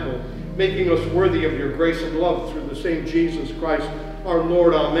example, making us worthy of your grace and love through the same Jesus Christ, our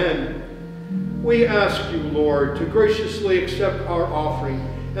Lord. Amen. We ask you, Lord, to graciously accept our offering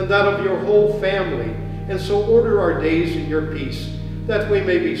and that of your whole family, and so order our days in your peace, that we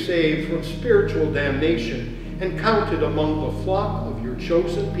may be saved from spiritual damnation and counted among the flock of your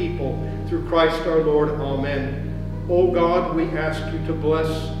chosen people, through Christ our Lord. Amen. O God, we ask you to bless,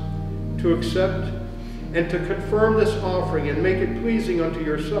 to accept and to confirm this offering and make it pleasing unto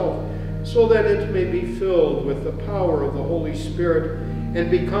yourself, so that it may be filled with the power of the Holy Spirit and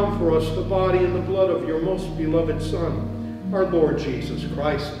become for us the body and the blood of your most beloved Son, our Lord Jesus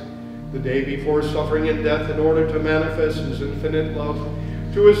Christ, the day before suffering and death, in order to manifest his infinite love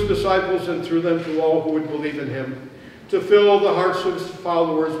to his disciples and through them to all who would believe in him, to fill the hearts of his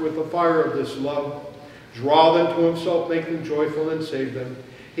followers with the fire of this love, draw them to himself, make them joyful, and save them.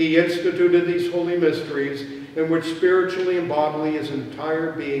 He instituted these holy mysteries, in which spiritually and bodily his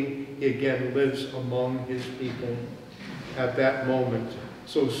entire being again lives among his people. At that moment,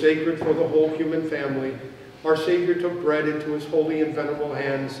 so sacred for the whole human family, our Savior took bread into his holy and venerable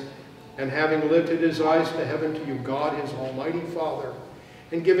hands, and having lifted his eyes to heaven to you, God, his almighty Father,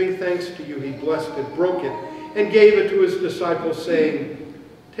 and giving thanks to you, he blessed it, broke it, and gave it to his disciples, saying,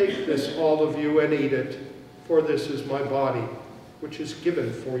 "Take this, all of you, and eat it, for this is my body, which is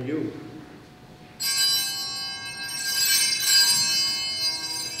given for you."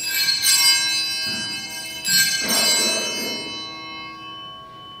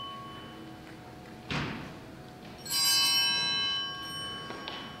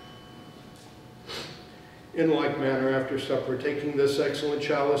 In like manner, after supper, taking this excellent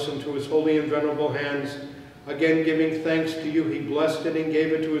chalice into his holy and venerable hands, again giving thanks to you, he blessed it and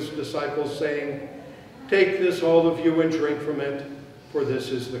gave it to his disciples, saying, "Take this, all of you, and drink from it, for this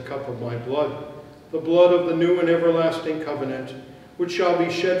is the cup of my blood, the blood of the new and everlasting covenant, which shall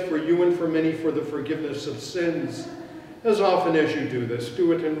be shed for you and for many for the forgiveness of sins. As often as you do this,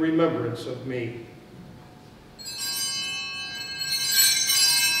 do it in remembrance of me."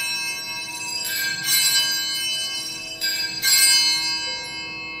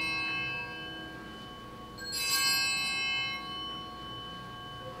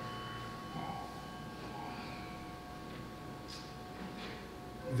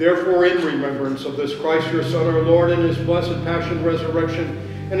 Therefore, in remembrance of this Christ, your Son, our Lord, and his blessed passion, resurrection,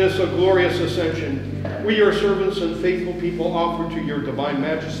 and his glorious ascension, we, your servants and faithful people, offer to your divine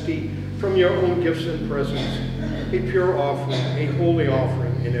majesty from your own gifts and presents a pure offering, a holy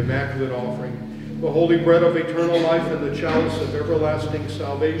offering, an immaculate offering, the holy bread of eternal life and the chalice of everlasting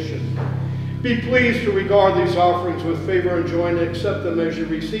salvation. Be pleased to regard these offerings with favor and joy, and accept them as you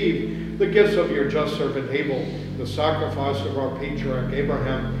receive the gifts of your just servant Abel, the sacrifice of our patriarch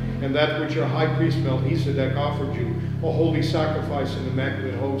Abraham, and that which your high priest Melchizedek offered you, a holy sacrifice and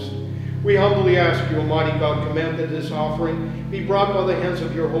immaculate host. We humbly ask you, Almighty God, command that this offering be brought by the hands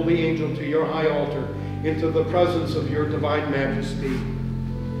of your holy angel to your high altar, into the presence of your divine majesty,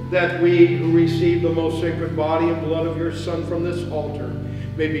 that we who receive the most sacred body and blood of your Son from this altar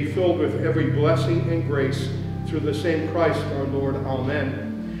may be filled with every blessing and grace through the same Christ our Lord. Amen.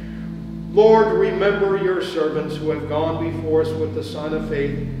 Lord, remember your servants who have gone before us with the sign of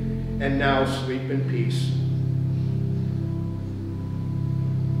faith and now sleep in peace.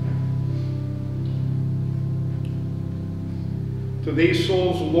 To these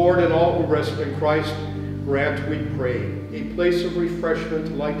souls, Lord, and all who rest in Christ, grant, we pray, a place of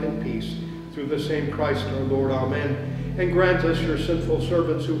refreshment, light, and peace through the same Christ our Lord. Amen. And grant us, your sinful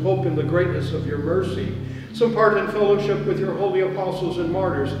servants who hope in the greatness of your mercy, some part in fellowship with your holy apostles and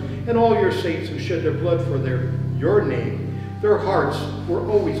martyrs, and all your saints who shed their blood for your name. Their hearts were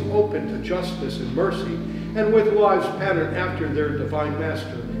always open to justice and mercy, and with lives patterned after their divine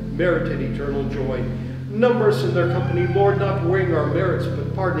master, merited eternal joy. Number us in their company, Lord, not weighing our merits,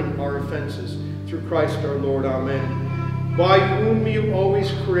 but pardoning our offenses. Through Christ our Lord. Amen. By whom you always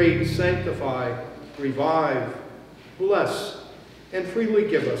create, sanctify, revive, bless, and freely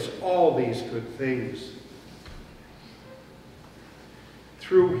give us all these good things.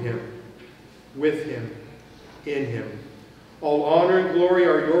 Through him, with him, in him. All honor and glory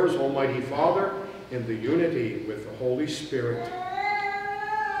are yours, Almighty Father, in the unity with the Holy Spirit.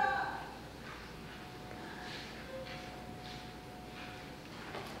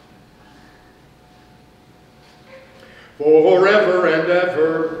 Forever and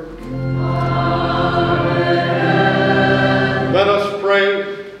ever. Amen. Let us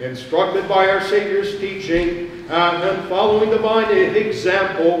pray, instructed by our Savior's teaching, and following divine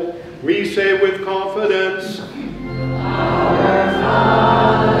example, we say with confidence, Our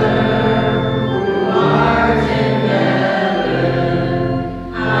Father, who art in heaven,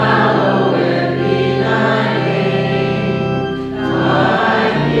 hallowed be thy name. Thy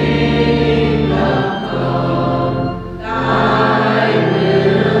kingdom come, thy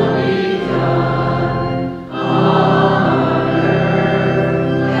will be done, on earth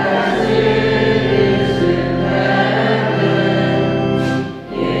as it is in heaven.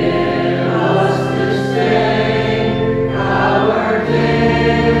 Give us this day our daily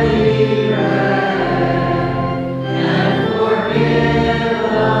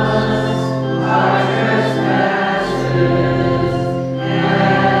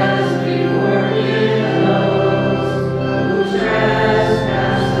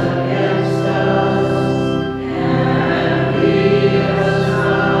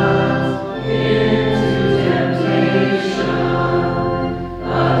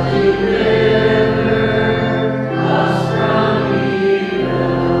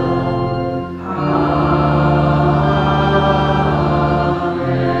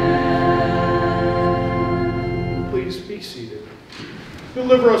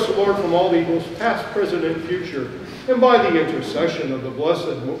from all evils, past, present, and future, and by the intercession of the blessed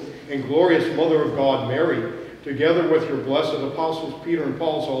and glorious Mother of God, Mary, together with your blessed apostles, Peter and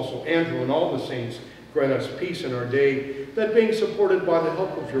Paul, also Andrew, and all the saints, grant us peace in our day, that being supported by the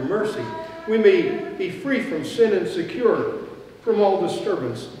help of your mercy, we may be free from sin and secure from all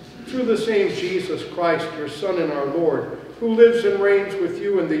disturbance, through the same Jesus Christ, your Son and our Lord, who lives and reigns with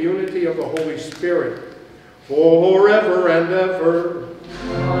you in the unity of the Holy Spirit, forever and ever.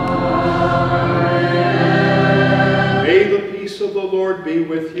 Amen. May the peace of the Lord be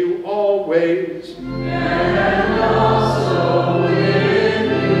with you always. And also with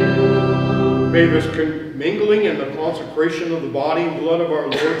you. May this mingling and the consecration of the body and blood of our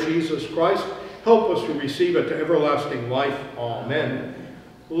Lord Jesus Christ help us to receive it to everlasting life. Amen.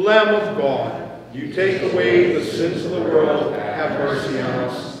 Lamb of God, you take away the sins of the world, have mercy on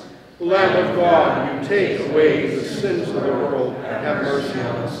us. Lamb of God, you take away the sins of the world, have mercy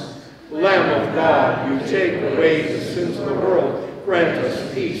on us. Lamb of God, you take away the sins of the world, grant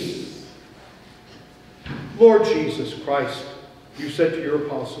us peace. Lord Jesus Christ, you said to your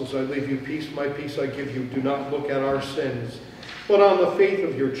apostles, I leave you peace, my peace I give you. Do not look at our sins, but on the faith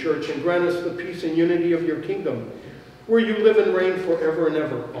of your church, and grant us the peace and unity of your kingdom, where you live and reign forever and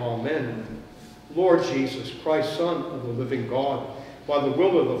ever. Amen. Lord Jesus Christ, Son of the living God, by the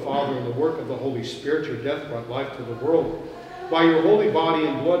will of the Father and the work of the Holy Spirit, your death brought life to the world. By your holy body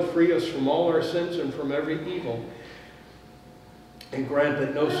and blood, free us from all our sins and from every evil, and grant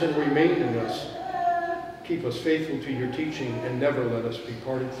that no sin remain in us. Keep us faithful to your teaching, and never let us be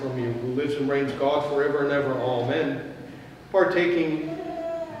parted from you, who lives and reigns God forever and ever. Amen.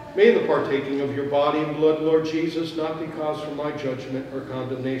 May the partaking of your body and blood, Lord Jesus, not be cause for my judgment or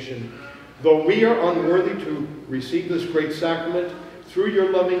condemnation. Though we are unworthy to receive this great sacrament, through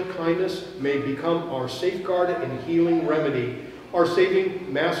your loving kindness may become our safeguard and healing remedy. Our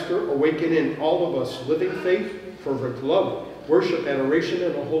saving Master, awaken in all of us living faith, fervent love, worship, adoration,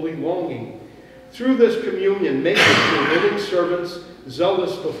 and a holy longing. Through this communion, make us your living servants,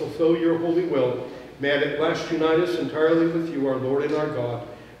 zealous to fulfill your holy will. May it at last unite us entirely with you, our Lord and our God.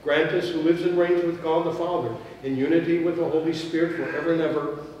 Grant us, who lives and reigns with God the Father, in unity with the Holy Spirit, forever and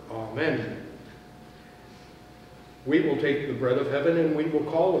ever. Amen. We will take the bread of heaven, and we will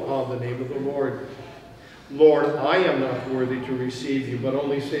call upon the name of the Lord. Lord, I am not worthy to receive you, but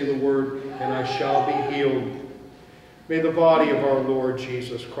only say the word, and I shall be healed. May the body of our Lord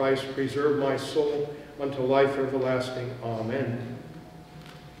Jesus Christ preserve my soul unto life everlasting. Amen.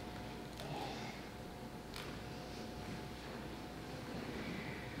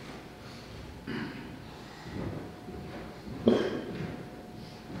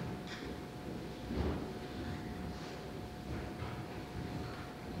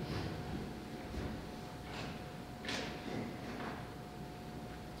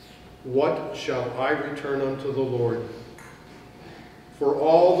 What shall I return unto the Lord for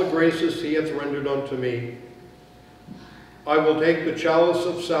all the graces he hath rendered unto me? I will take the chalice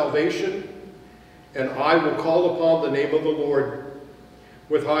of salvation, and I will call upon the name of the Lord.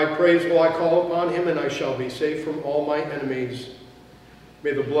 With high praise will I call upon him, and I shall be safe from all my enemies.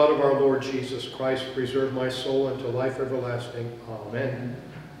 May the blood of our Lord Jesus Christ preserve my soul unto life everlasting. Amen.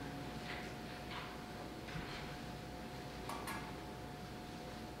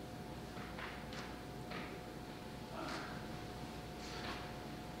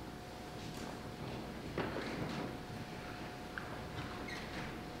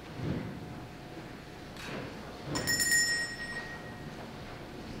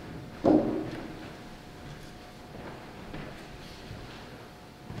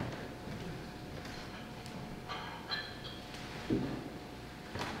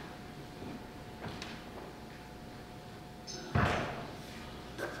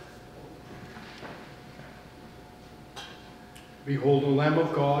 Behold the Lamb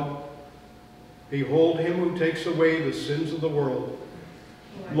of God. Behold him who takes away the sins of the world.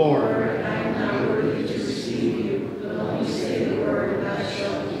 Lord, I am not worthy to receive you, but only say the word, and I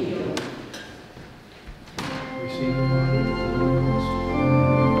shall be healed. Receive the body of the Lord Christ.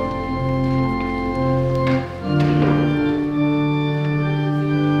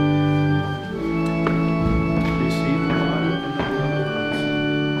 Receive the body of the Lord Christ.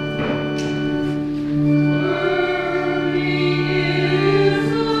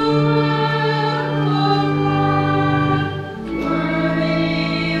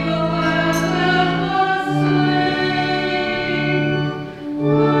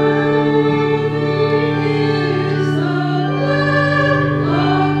 Worthy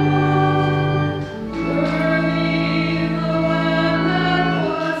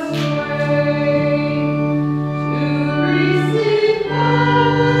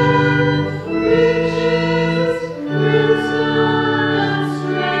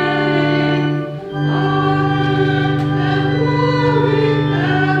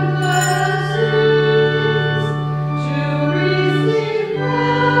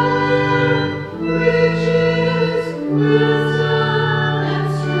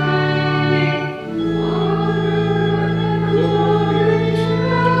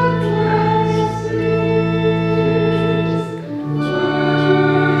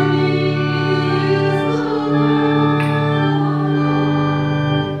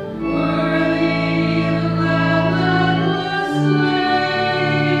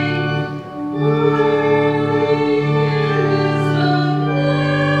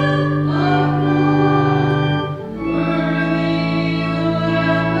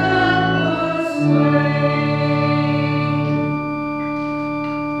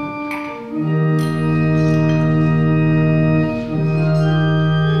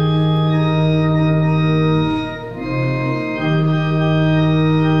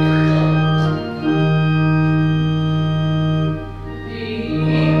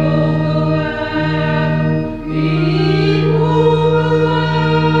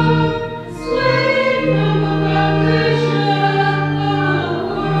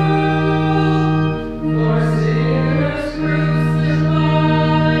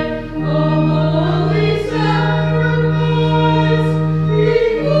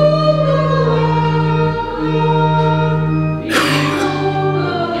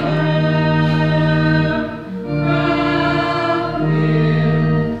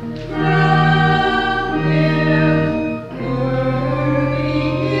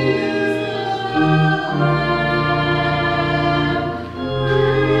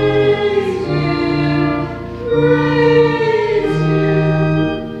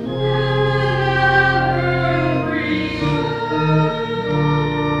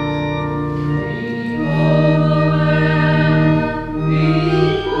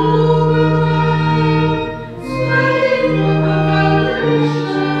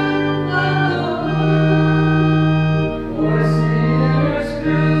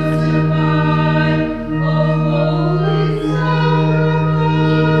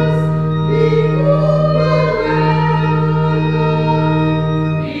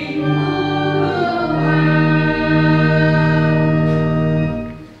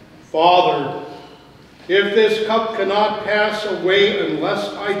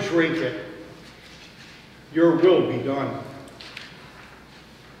unless I drink it. Your will be done.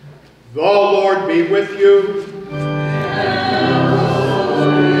 The Lord be with you.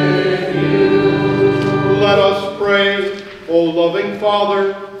 Let us pray. O loving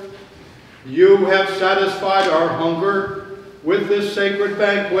Father, you have satisfied our hunger with this sacred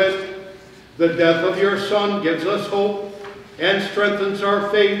banquet. The death of your Son gives us hope and strengthens our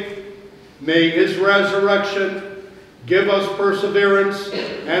faith. May his resurrection give us perseverance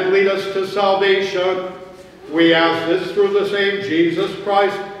and lead us to salvation. We ask this through the same Jesus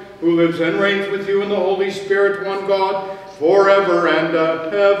Christ, who lives and reigns with you in the Holy Spirit, one God, forever and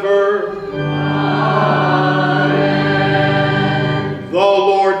ever. Amen. The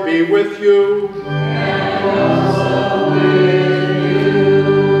Lord be with you. And also with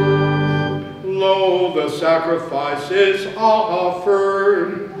you. Lo, the sacrifice is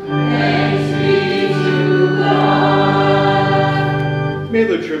offered. Thanks be to God. May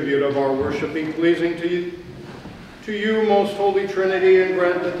the tribute of our worship be pleasing to you, most holy Trinity, and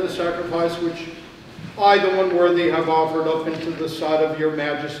grant that the sacrifice which I, the unworthy, have offered up into the sight of your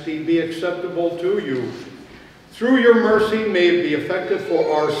majesty be acceptable to you. Through your mercy may it be effective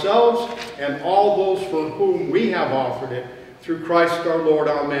for ourselves and all those for whom we have offered it. Through Christ our Lord.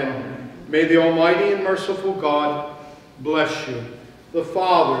 Amen. May the Almighty and merciful God bless you, the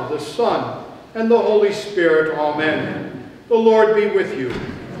Father, the Son, and the Holy Spirit. Amen. The Lord be with you.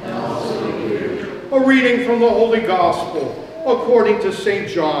 And also with you. A reading from the Holy Gospel according to St.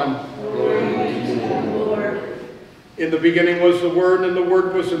 John. Glory be to the Lord. In the beginning was the Word, and the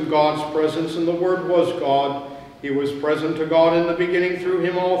Word was in God's presence, and the Word was God. He was present to God in the beginning. Through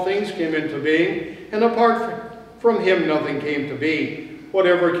him all things came into being, and apart from him nothing came to be.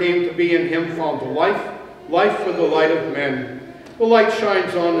 Whatever came to be in him found the life for the light of men. The light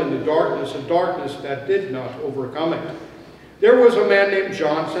shines on in the darkness, a darkness that did not overcome it. There was a man named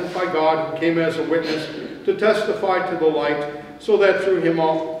John, sent by God, who came as a witness to testify to the light, so that through him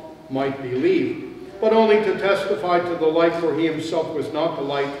all might believe. But only to testify to the light, for he himself was not the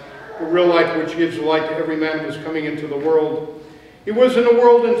light. The real light which gives light to every man was coming into the world. He was in the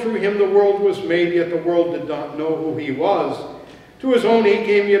world, and through him the world was made, yet the world did not know who he was. To his own he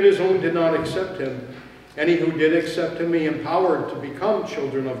came, yet his own did not accept him. Any who did accept him he empowered to become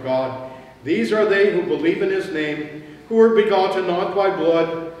children of God. These are they who believe in his name, who were begotten not by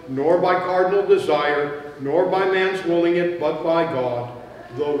blood, nor by carnal desire, nor by man's willing it, but by God.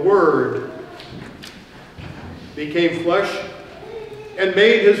 The Word became flesh and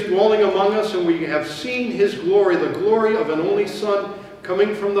made his dwelling among us, and we have seen his glory, the glory of an only Son,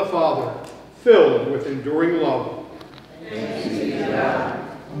 coming from the Father, filled with enduring love. Thanks be to God.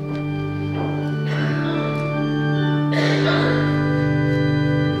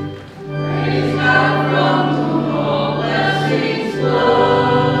 Praise God, from whom all blessings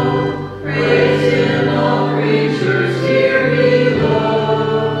flow. Praise him, all creatures here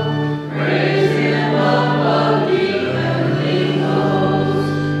below. Praise him above the heavenly hosts.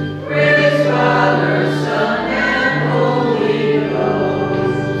 Praise Father, Son, and Holy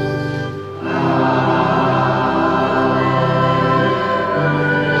Ghost. Amen.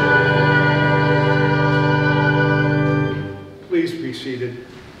 Please be seated.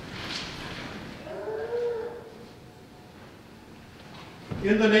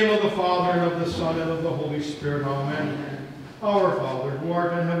 In the name of the Father, and of the Son, and of the Holy Spirit. Amen. Our Father, who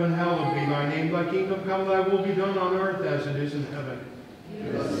art in heaven, hallowed be thy name. Thy kingdom come, thy will be done on earth as it is in heaven.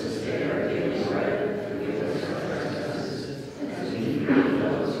 Give us this day our daily bread, and forgive us our trespasses, as we forgive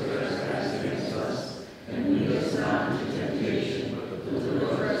those who trespass against us. And lead us not into temptation, but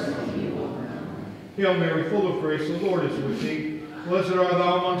deliver us from evil. Hail Mary, full of grace, the Lord is with thee. Blessed art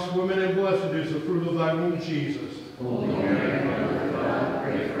thou amongst women, and blessed is the fruit of thy womb, Jesus. Holy Mary, Mother of God,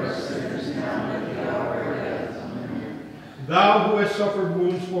 pray for us sinners now and at the hour of our death. Amen. Thou who hast suffered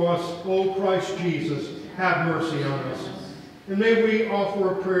wounds for us, O Christ Jesus, have mercy on us. And may we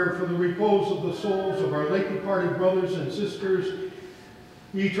offer a prayer for the repose of the souls of our late departed brothers and sisters.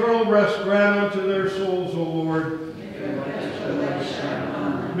 Eternal rest grant unto their souls, O Lord.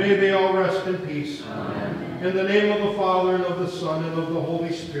 May they all rest in peace. Amen. In the name of the Father, and of the Son, and of the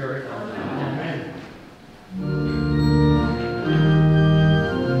Holy Spirit. Amen.